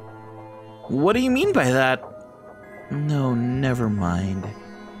situation. What do you mean by that? No, never mind.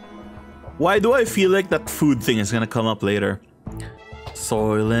 Why do I feel like that food thing is gonna come up later?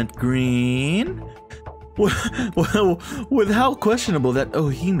 Soylent Green? Well, with how questionable that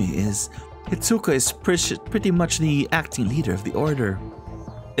Ohime is, Hitsuka is pretty much the acting leader of the order.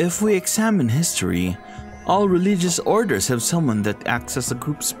 If we examine history, all religious orders have someone that acts as the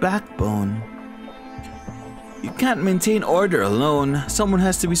group's backbone. You can't maintain order alone. Someone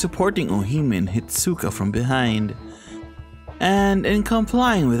has to be supporting Ohime and Hitsuka from behind. And in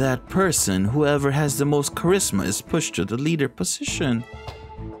complying with that person, whoever has the most charisma is pushed to the leader position.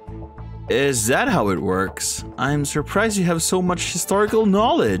 Is that how it works? I'm surprised you have so much historical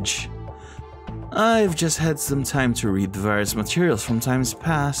knowledge. I've just had some time to read the various materials from times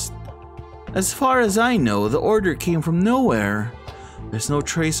past. As far as I know, the order came from nowhere. There's no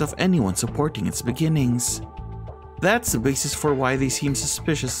trace of anyone supporting its beginnings. That's the basis for why they seem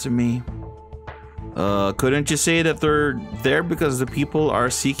suspicious to me. Couldn't you say that they're there because the people are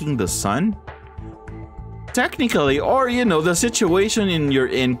seeking the sun? Technically, or you know, the situation you're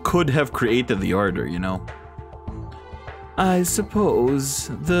in could have created the order, you know. I suppose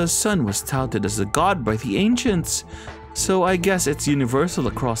the sun was touted as a god by the ancients, so I guess it's universal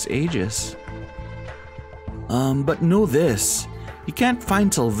across ages. But know this, you can't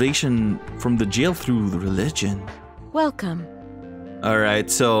find salvation from the jail through the religion. Welcome. Alright,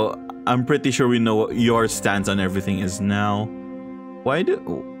 so I'm pretty sure we know what your stance on everything is now.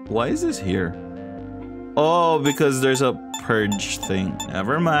 Why is this here? Oh, because there's a purge thing.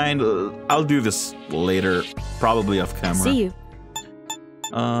 Never mind. I'll do this later, probably off camera. See you.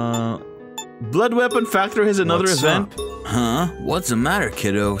 Blood Weapon Factory has another What's event. up? Huh? What's the matter,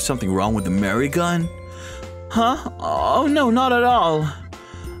 kiddo? Something wrong with the Mary gun? Huh? Oh no, not at all.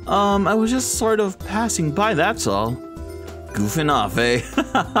 I was just sort of passing by, that's all. Goofing off, eh?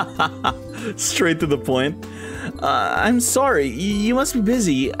 Straight to the point. I'm sorry, you must be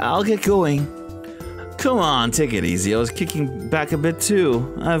busy. I'll get going. Come on, take it easy. I was kicking back a bit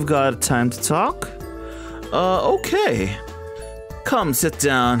too. I've got time to talk. Okay. Come, sit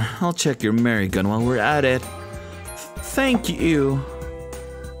down. I'll check your Mary gun while we're at it. Thank you.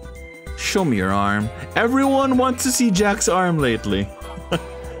 Show me your arm. Everyone wants to see Jack's arm lately.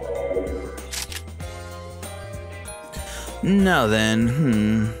 Now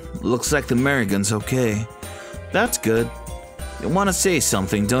then, looks like the Mary gun's okay. That's good. You want to say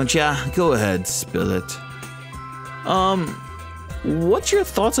something, don't ya? Go ahead, spill it. What's your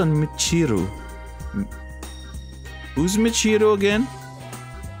thoughts on Michiru? Who's Michiru again?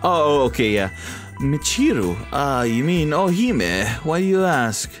 Oh, okay, yeah. Michiru? You mean Ohime? Why do you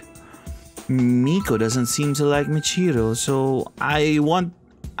ask? Miko doesn't seem to like Michiru, so I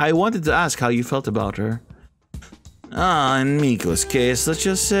wanted to ask how you felt about her. In Miko's case, let's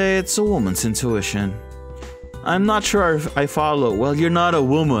just say it's a woman's intuition. I'm not sure if I follow. Well, you're not a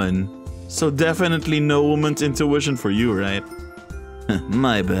woman, so definitely no woman's intuition for you, right?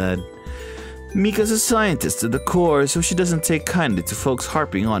 My bad. Mika's a scientist to the core, so she doesn't take kindly to folks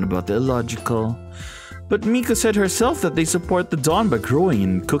harping on about the illogical. But Mika said herself that they support the Dawn by growing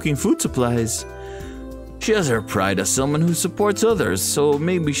and cooking food supplies. She has her pride as someone who supports others, so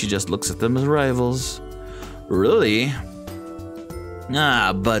maybe she just looks at them as rivals. Really?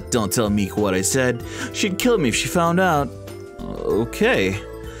 But don't tell Miko what I said. She'd kill me if she found out. Okay.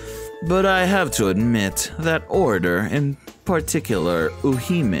 But I have to admit, that order, in particular,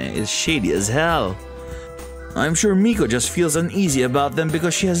 Ohime, is shady as hell. I'm sure Miko just feels uneasy about them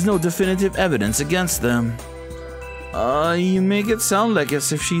because she has no definitive evidence against them. You make it sound like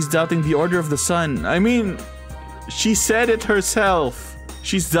as if she's doubting the Order of the Sun. I mean, she said it herself.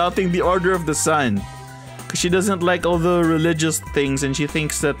 She's doubting the Order of the Sun. She doesn't like all the religious things, and she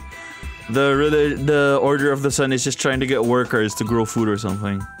thinks that the Order of the Sun is just trying to get workers to grow food or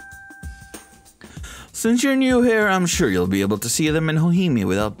something. Since you're new here, I'm sure you'll be able to see them in Ohime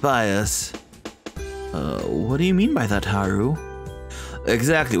without bias. What do you mean by that, Haru?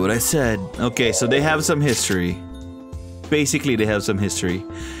 Exactly what I said. Okay, so they have some history. Basically, they have some history.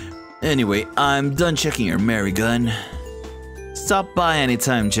 Anyway, I'm done checking your Mary gun. Stop by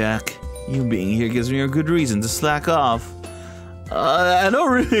anytime, Jack. You being here gives me a good reason to slack off. I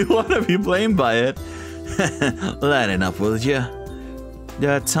don't really want to be blamed by it. Lighten up, will ya?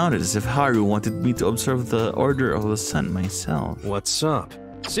 That sounded as if Haru wanted me to observe the Order of the Sun myself. What's up?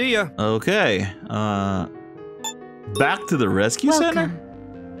 See ya. Okay. Back to the rescue center?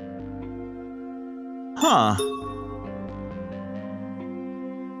 Huh.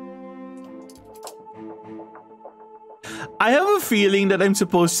 I have a feeling that I'm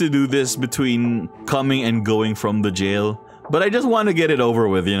supposed to do this between coming and going from the jail, but I just want to get it over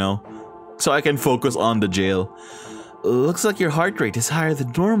with, you know, so I can focus on the jail. Looks like your heart rate is higher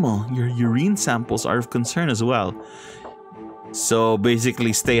than normal. Your urine samples are of concern as well. So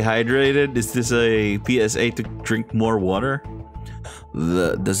basically, stay hydrated. Is this a PSA to drink more water?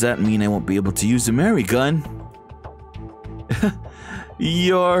 Does that mean I won't be able to use the Mary gun?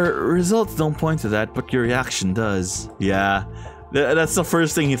 Your results don't point to that, but your reaction does. Yeah, that's the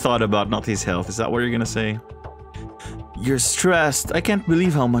first thing he thought about, not his health. Is that what you're gonna say? You're stressed. I can't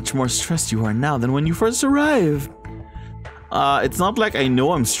believe how much more stressed you are now than when you first arrived. It's not like I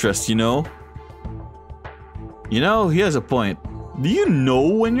know I'm stressed, you know? You know, he has a point. Do you know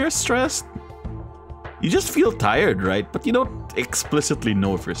when you're stressed? You just feel tired, right? But you don't explicitly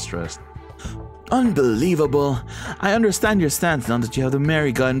know if you're stressed. Unbelievable. I understand your stance now that you have the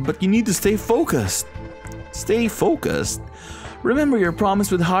Mary gun, but you need to stay focused. Stay focused? Remember your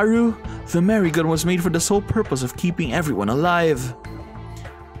promise with Haru? The Mary gun was made for the sole purpose of keeping everyone alive.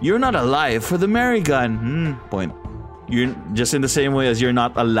 You're not alive for the Mary gun. Point. You're just in the same way as you're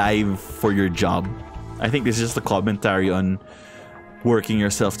not alive for your job. I think this is just a commentary on working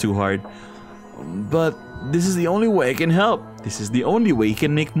yourself too hard. But this is the only way I can help. This is the only way you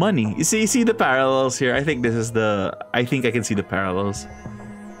can make money. You see the parallels here? I think I can see the parallels.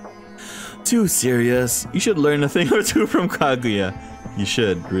 Too serious. You should learn a thing or two from Kaguya. You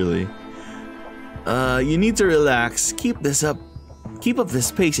should, really. You need to relax. Keep up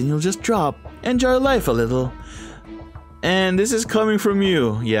this pace and you'll just drop. Enjoy life a little. And this is coming from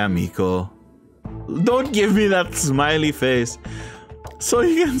you. Yeah, Miko. Don't give me that smiley face. So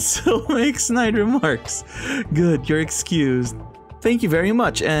you can still make snide remarks. Good, you're excused. Thank you very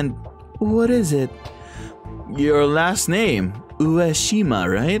much, and what is it? Your last name,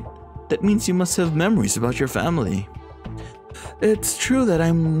 Ueshima, right? That means you must have memories about your family. It's true that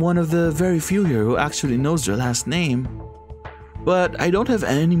I'm one of the very few here who actually knows your last name. But I don't have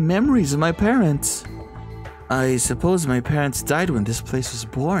any memories of my parents. I suppose my parents died when this place was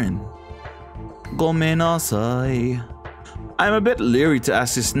born. Gomenasai. I'm a bit leery to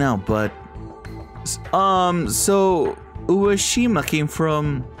ask this now, but... So... Ueshima came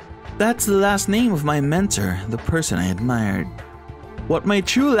from... That's the last name of my mentor, the person I admired. What my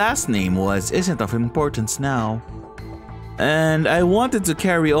true last name was isn't of importance now. And I wanted to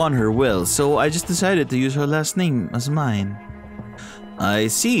carry on her will, so I just decided to use her last name as mine. I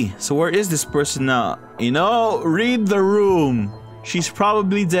see. So where is this person now? You know, read the room. She's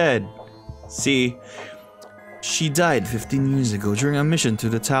probably dead. See, she died 15 years ago during a mission to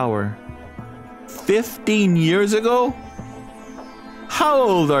the tower. 15 years ago? How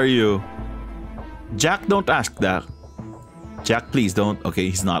old are you? Jack, don't ask that. Jack, please don't. Okay,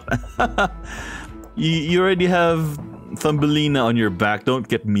 he's not. you already have Thumbelina on your back. Don't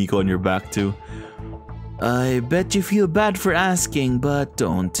get Miko on your back too. I bet you feel bad for asking, but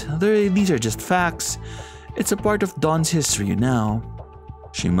don't. These are just facts. It's a part of Dawn's history now.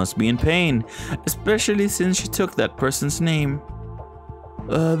 She must be in pain, especially since she took that person's name.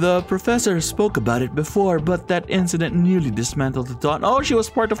 The professor spoke about it before, but that incident nearly dismantled the Dawn. Oh, she was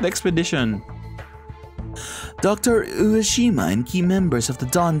part of the expedition. Dr. Ueshima and key members of the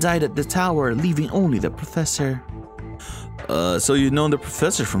Dawn died at the tower, leaving only the professor. So you'd known the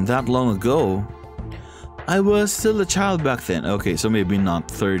professor from that long ago? I was still a child back then. Okay, so maybe not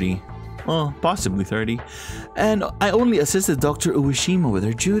 30. Well, possibly 30. And I only assisted Dr. Ueshima with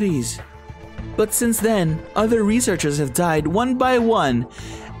her duties. But since then, other researchers have died one by one,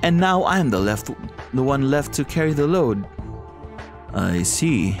 and now I'm the one left to carry the load. I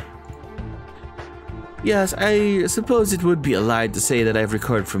see. Yes, I suppose it would be a lie to say that I've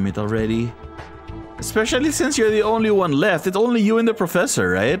recovered from it already. Especially since you're the only one left. It's only you and the professor,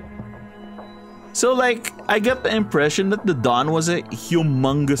 right? So, like, I get the impression that the Dawn was a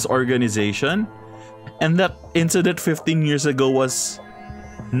humongous organization, and that incident 15 years ago was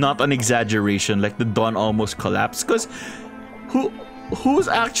not an exaggeration, like the Dawn almost collapsed. Because who's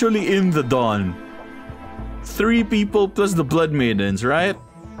actually in the Dawn? 3 people plus the Blood Maidens, right?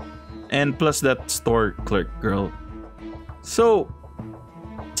 And plus that store clerk girl. So,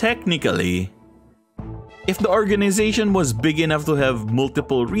 technically, if the organization was big enough to have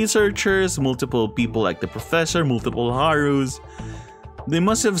multiple researchers, multiple people like the professor, multiple Harus, they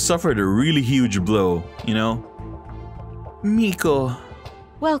must have suffered a really huge blow, you know? Miko.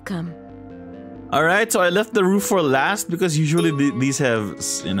 Welcome. Alright, so I left the roof for last because usually these have,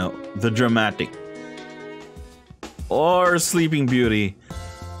 you know, the dramatic. Or Sleeping Beauty.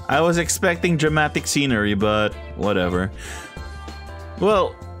 I was expecting dramatic scenery, but whatever.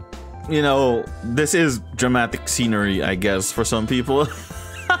 Well, you know, this is dramatic scenery, I guess, for some people.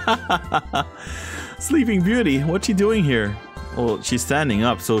 Sleeping Beauty, what's she doing here? Well, she's standing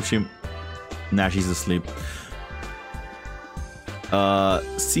up, so nah, she's asleep.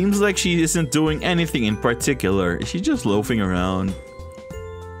 Seems like she isn't doing anything in particular. Is she just loafing around?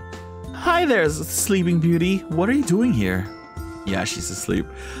 Hi there, Sleeping Beauty. What are you doing here? Yeah, she's asleep.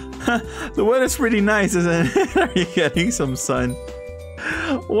 The weather's pretty nice, isn't it? Are you getting some sun?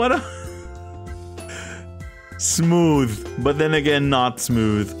 What a... Smooth, but then again not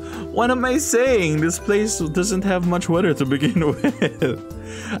smooth. What am I saying? This place doesn't have much weather to begin with.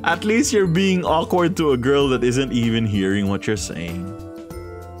 At least you're being awkward to a girl that isn't even hearing what you're saying.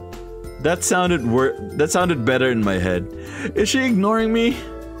 That sounded better in my head. Is she ignoring me?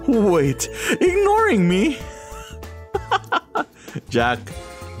 Wait, ignoring me? Jack,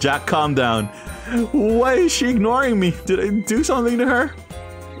 calm down. Why is she ignoring me? Did I do something to her?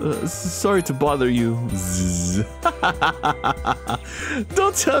 Sorry to bother you.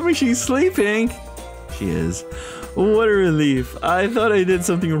 Don't tell me she's sleeping. She is. What a relief. I thought I did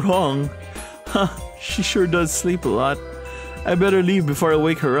something wrong. Huh, she sure does sleep a lot. I better leave before I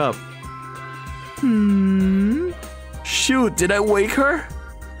wake her up. Shoot, did I wake her?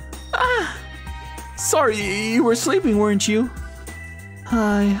 Ah, sorry, you were sleeping, weren't you?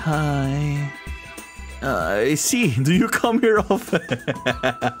 Hi. I see. Do you come here often?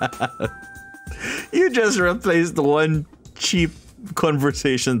 You just replaced one cheap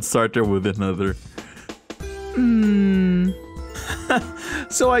conversation starter with another.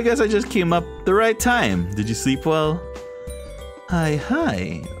 So I guess I just came up the right time. Did you sleep well?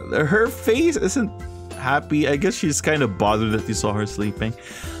 Hi. Her face isn't happy. I guess she's kind of bothered that you saw her sleeping.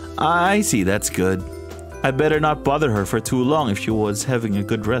 I see, that's good. I better not bother her for too long if she was having a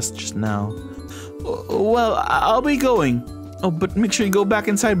good rest just now. Well, I'll be going. Oh, but make sure you go back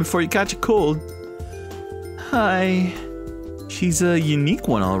inside before you catch a cold. Hi. She's a unique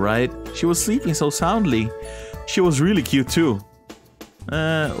one, alright. She was sleeping so soundly. She was really cute too.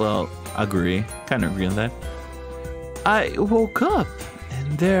 Well, agree. Kinda agree on that. I woke up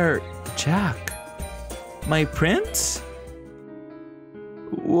and there, Jack. My prince?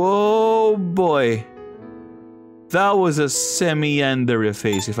 Whoa, boy. That was a semi-yandere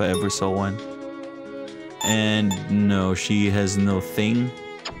face if I ever saw one. And no, she has no thing.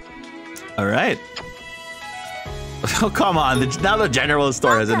 Alright. Oh, come on. Now the general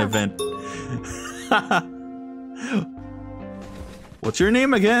store has an event. What's your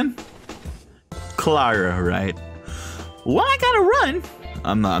name again? Clara, right? Well, I gotta run.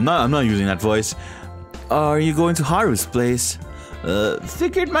 I'm not using that voice. Are you going to Haru's place?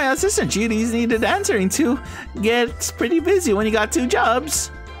 Figured my assistant duties needed answering to. Gets pretty busy when you got 2 jobs.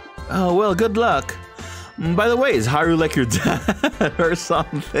 Oh, well, good luck. By the way, is Haru like your dad or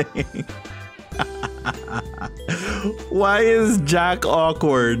something? Why is Jack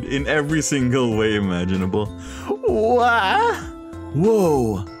awkward in every single way imaginable? What?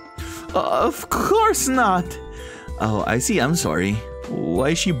 Whoa. Of course not. Oh, I see. I'm sorry. Why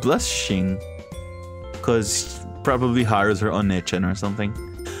is she blushing? Because probably Haru's her onichan or something.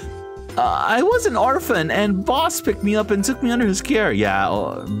 I was an orphan and boss picked me up and took me under his care.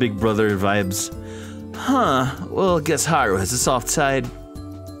 Yeah, big brother vibes. Huh, well, guess Haru has a soft side.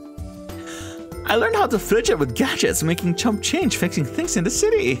 I learned how to fidget with gadgets, making chump change, fixing things in the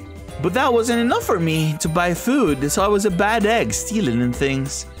city. But that wasn't enough for me to buy food, so I was a bad egg, stealing and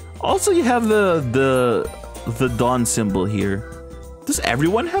things. Also, you have the dawn symbol here. Does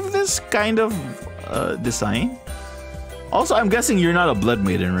everyone have this kind of design? Also, I'm guessing you're not a blood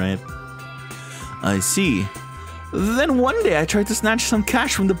maiden, right? I see. Then one day I tried to snatch some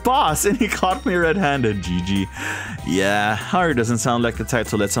cash from the boss and he caught me red-handed, GG. Yeah, Haru doesn't sound like the type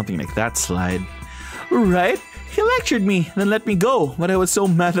to let something like that slide. Right? He lectured me, then let me go, but I was so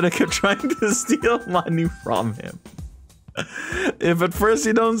mad that I kept trying to steal money from him. If at first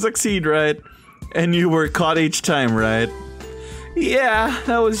you don't succeed, right? And you were caught each time, right? Yeah,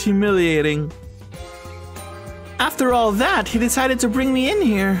 that was humiliating. After all that, he decided to bring me in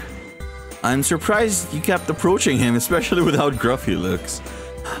here. I'm surprised you kept approaching him, especially with how gruff he looks.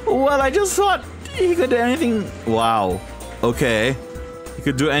 Well, I just thought he could do anything. Wow. Okay. He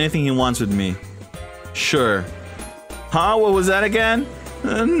could do anything he wants with me. Sure. Huh? What was that again?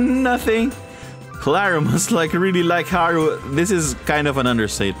 Nothing. Clara must really like Haru. This is kind of an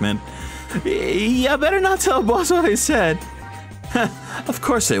understatement. Yeah, better not tell boss what I said. Of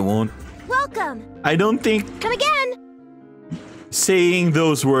course I won't. Welcome. I don't think Come again. saying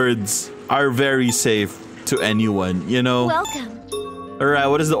those words are very safe to anyone, you know? Welcome. Alright,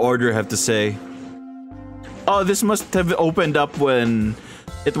 what does the order have to say? Oh, this must have opened up when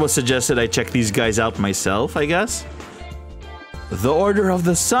it was suggested I check these guys out myself, I guess? The Order of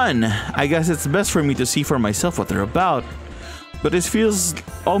the Sun. I guess it's best for me to see for myself what they're about. But it feels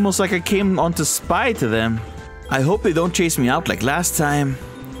almost like I came on to spy to them. I hope they don't chase me out like last time.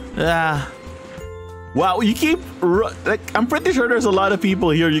 Wow, you keep... I'm pretty sure there's a lot of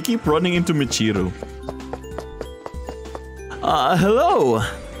people here. You keep running into Michiru. Hello.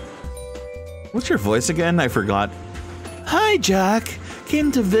 What's your voice again? I forgot. Hi, Jack. Came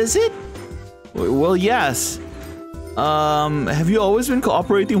to visit? Well, yes. Have you always been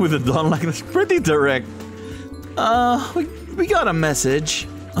cooperating with the Dawn like this? Pretty direct. we got a message.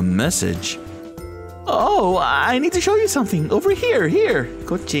 A message? Oh, I need to show you something. Over here, here.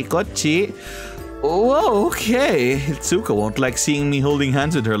 Kochi, kochi. Whoa, okay. Hitsuka won't like seeing me holding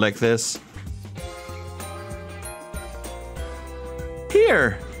hands with her like this.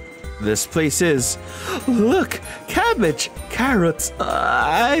 Here. This place is. Look, cabbage, carrots.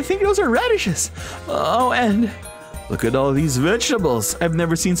 I think those are radishes. Oh, and look at all these vegetables. I've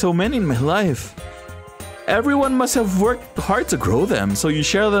never seen so many in my life. Everyone must have worked hard to grow them, so you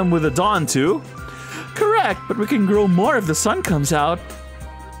share them with the dawn too? Correct, but we can grow more if the sun comes out.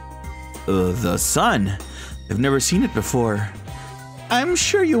 The sun? I've never seen it before. I'm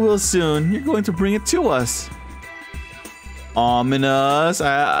sure you will soon. You're going to bring it to us. Ominous.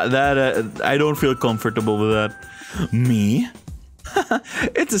 I don't feel comfortable with that. Me?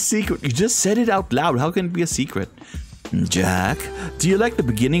 It's a secret. You just said it out loud. How can it be a secret? Jack, do you like the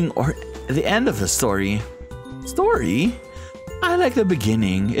beginning or the end of the story? Story? I like the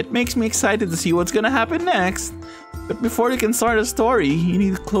beginning. It makes me excited to see what's gonna happen next. But before you can start a story, you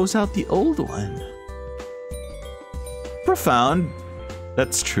need to close out the old one. Profound.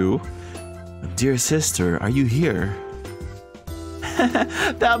 That's true. Dear sister, are you here?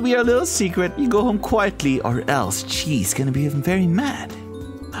 That'll be our little secret. You go home quietly or else she's gonna be very mad.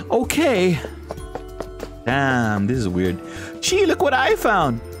 Okay. Damn, this is weird. Gee, look what I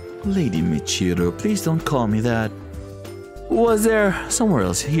found. Lady Michiru, please don't call me that. Was there somewhere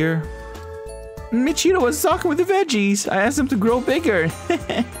else here? Michiru was talking with the veggies. I asked them to grow bigger.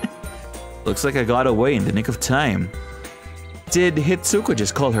 Looks like I got away in the nick of time. Did Hitsuko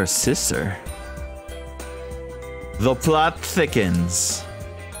just call her sister? The plot thickens.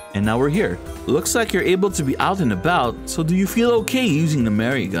 And now we're here. Looks like you're able to be out and about, so do you feel okay using the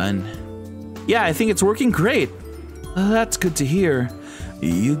Mary gun? Yeah, I think it's working great. That's good to hear.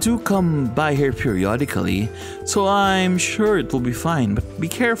 You do come by here periodically, so I'm sure it will be fine, but be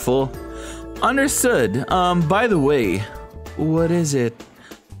careful. Understood. By the way, what is it?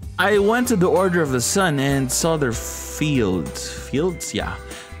 I went to the Order of the Sun and saw their fields. Fields? Yeah.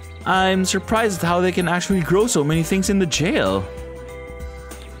 I'm surprised how they can actually grow so many things in the jail.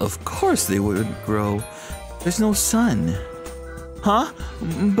 Of course they wouldn't grow. There's no sun. Huh?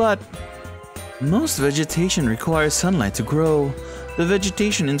 But most vegetation requires sunlight to grow. The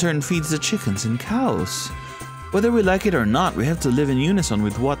vegetation in turn feeds the chickens and cows. Whether we like it or not, we have to live in unison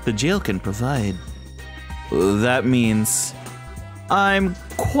with what the jail can provide. That means I'm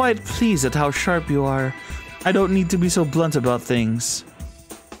quite pleased at how sharp you are. I don't need to be so blunt about things.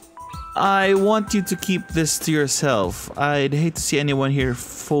 I want you to keep this to yourself. I'd hate to see anyone here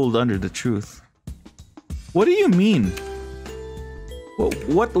fold under the truth. What do you mean?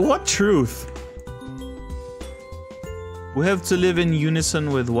 What truth? We have to live in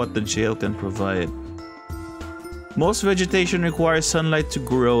unison with what the jail can provide. Most vegetation requires sunlight to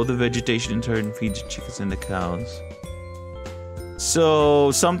grow. The vegetation in turn feeds the chickens and the cows.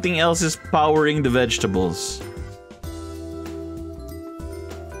 So something else is powering the vegetables.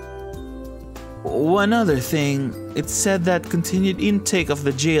 One other thing, it's said that continued intake of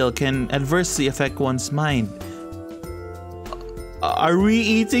the jail can adversely affect one's mind. Are we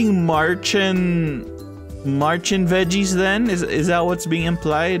eating Martian veggies then? Is that what's being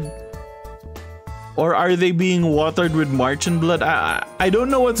implied? Or are they being watered with Martian blood? I don't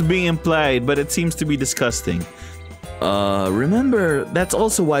know what's being implied, but it seems to be disgusting. Remember, that's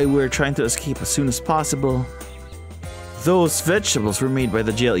also why we're trying to escape as soon as possible. Those vegetables were made by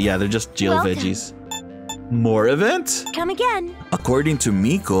the jail. Yeah, they're just jail veggies. More event? Come again. According to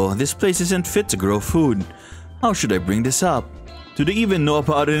Miko, this place isn't fit to grow food. How should I bring this up? Do they even know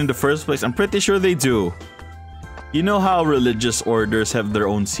about it in the first place? I'm pretty sure they do. You know how religious orders have their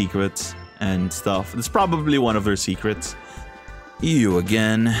own secrets and stuff. It's probably one of their secrets. You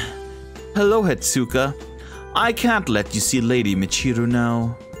again. Hello, Hitsuka. I can't let you see Lady Michiru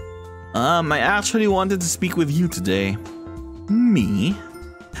now. I actually wanted to speak with you today. Me?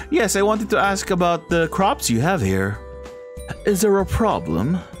 Yes, I wanted to ask about the crops you have here. Is there a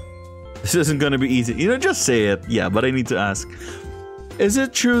problem? This isn't gonna be easy. You know, just say it. Yeah, but I need to ask. Is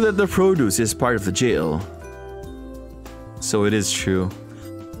it true that the produce is part of the jail? So it is true.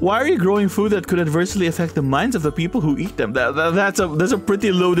 Why are you growing food that could adversely affect the minds of the people who eat them? That's a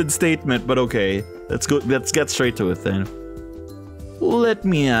pretty loaded statement, but okay. Let's get straight to it then. Let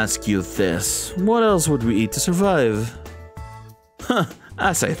me ask you this. What else would we eat to survive? Huh,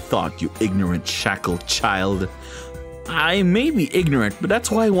 as I thought, you ignorant shackled child. I may be ignorant, but that's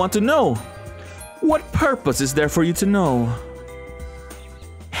why I want to know. What purpose is there for you to know?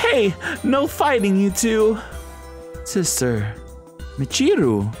 Hey, no fighting, you two. Sister,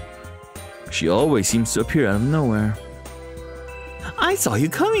 Michiru. She always seems to appear out of nowhere. I saw you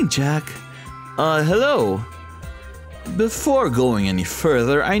coming, Jack. Hello. Before going any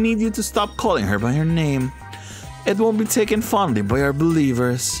further, I need you to stop calling her by her name. It won't be taken fondly by our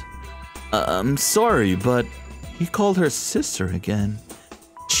believers. I'm sorry, but he called her sister again.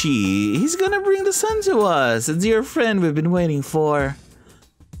 Gee, he's gonna bring the sun to us, a dear friend we've been waiting for.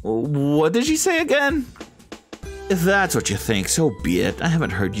 What did she say again? If that's what you think, so be it. I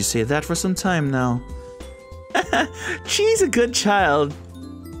haven't heard you say that for some time now. She's a good child.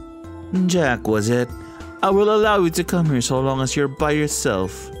 Jack, was it? I will allow you to come here so long as you're by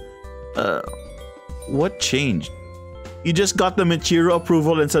yourself. What changed? You just got the Michiro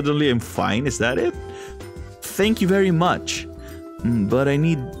approval and suddenly I'm fine, is that it? Thank you very much. But I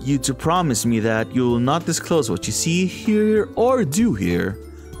need you to promise me that you will not disclose what you see, hear, or do here.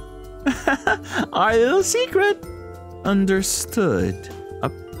 Our little secret. Understood.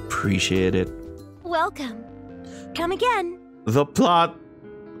 Appreciate it. Welcome. Come again. The plot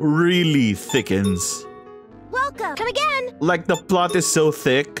really thickens. Welcome. Come again. Like, the plot is so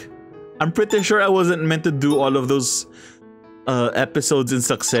thick. I'm pretty sure I wasn't meant to do all of those episodes in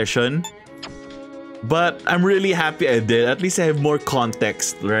succession. But I'm really happy I did. At least I have more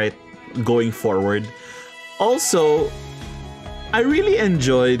context, right? Going forward. Also, I really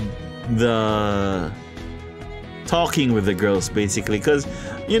enjoyed the talking with the girls, basically. Because,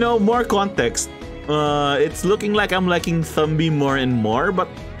 you know, more context. It's looking like I'm liking Thumby more and more. But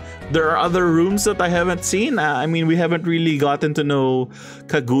there are other rooms that I haven't seen. I mean, we haven't really gotten to know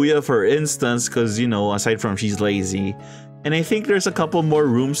Kaguya, for instance. Because, you know, aside from she's lazy. And I think there's a couple more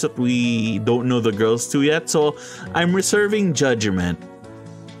rooms that we don't know the girls to yet, so I'm reserving judgment.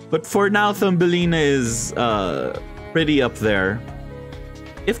 But for now, Thumbelina is pretty up there.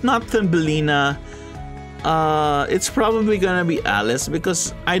 If not Thumbelina, it's probably gonna be Alice,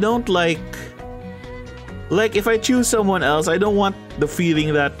 because I don't like if I choose someone else, I don't want the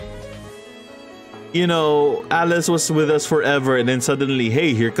feeling that, you know, Alice was with us forever and then suddenly,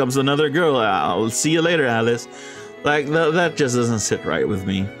 hey, here comes another girl. I'll see you later, Alice. Like, that just doesn't sit right with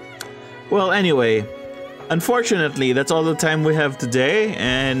me. Well, anyway, unfortunately, that's all the time we have today,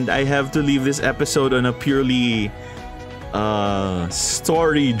 and I have to leave this episode on a purely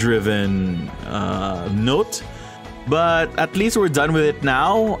story-driven note. But at least we're done with it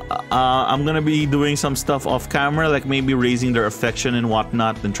now. I'm gonna be doing some stuff off camera, like maybe raising their affection and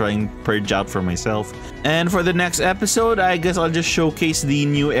whatnot, and trying to purge out for myself. And for the next episode, I guess I'll just showcase the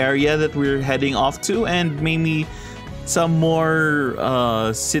new area that we're heading off to, and maybe some more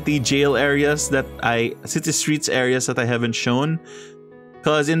city jail areas city streets areas that I haven't shown.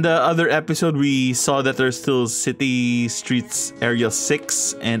 Because in the other episode, we saw that there's still city streets area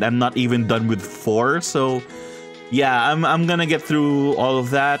 6, and I'm not even done with 4, so yeah, I'm gonna get through all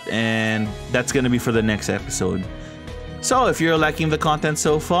of that, and that's gonna be for the next episode. So if you're liking the content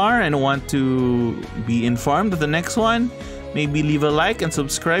so far and want to be informed of the next one, maybe leave a like and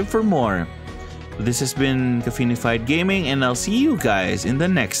subscribe for more. This has been Caffeinified Gaming, and I'll see you guys in the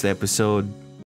next episode.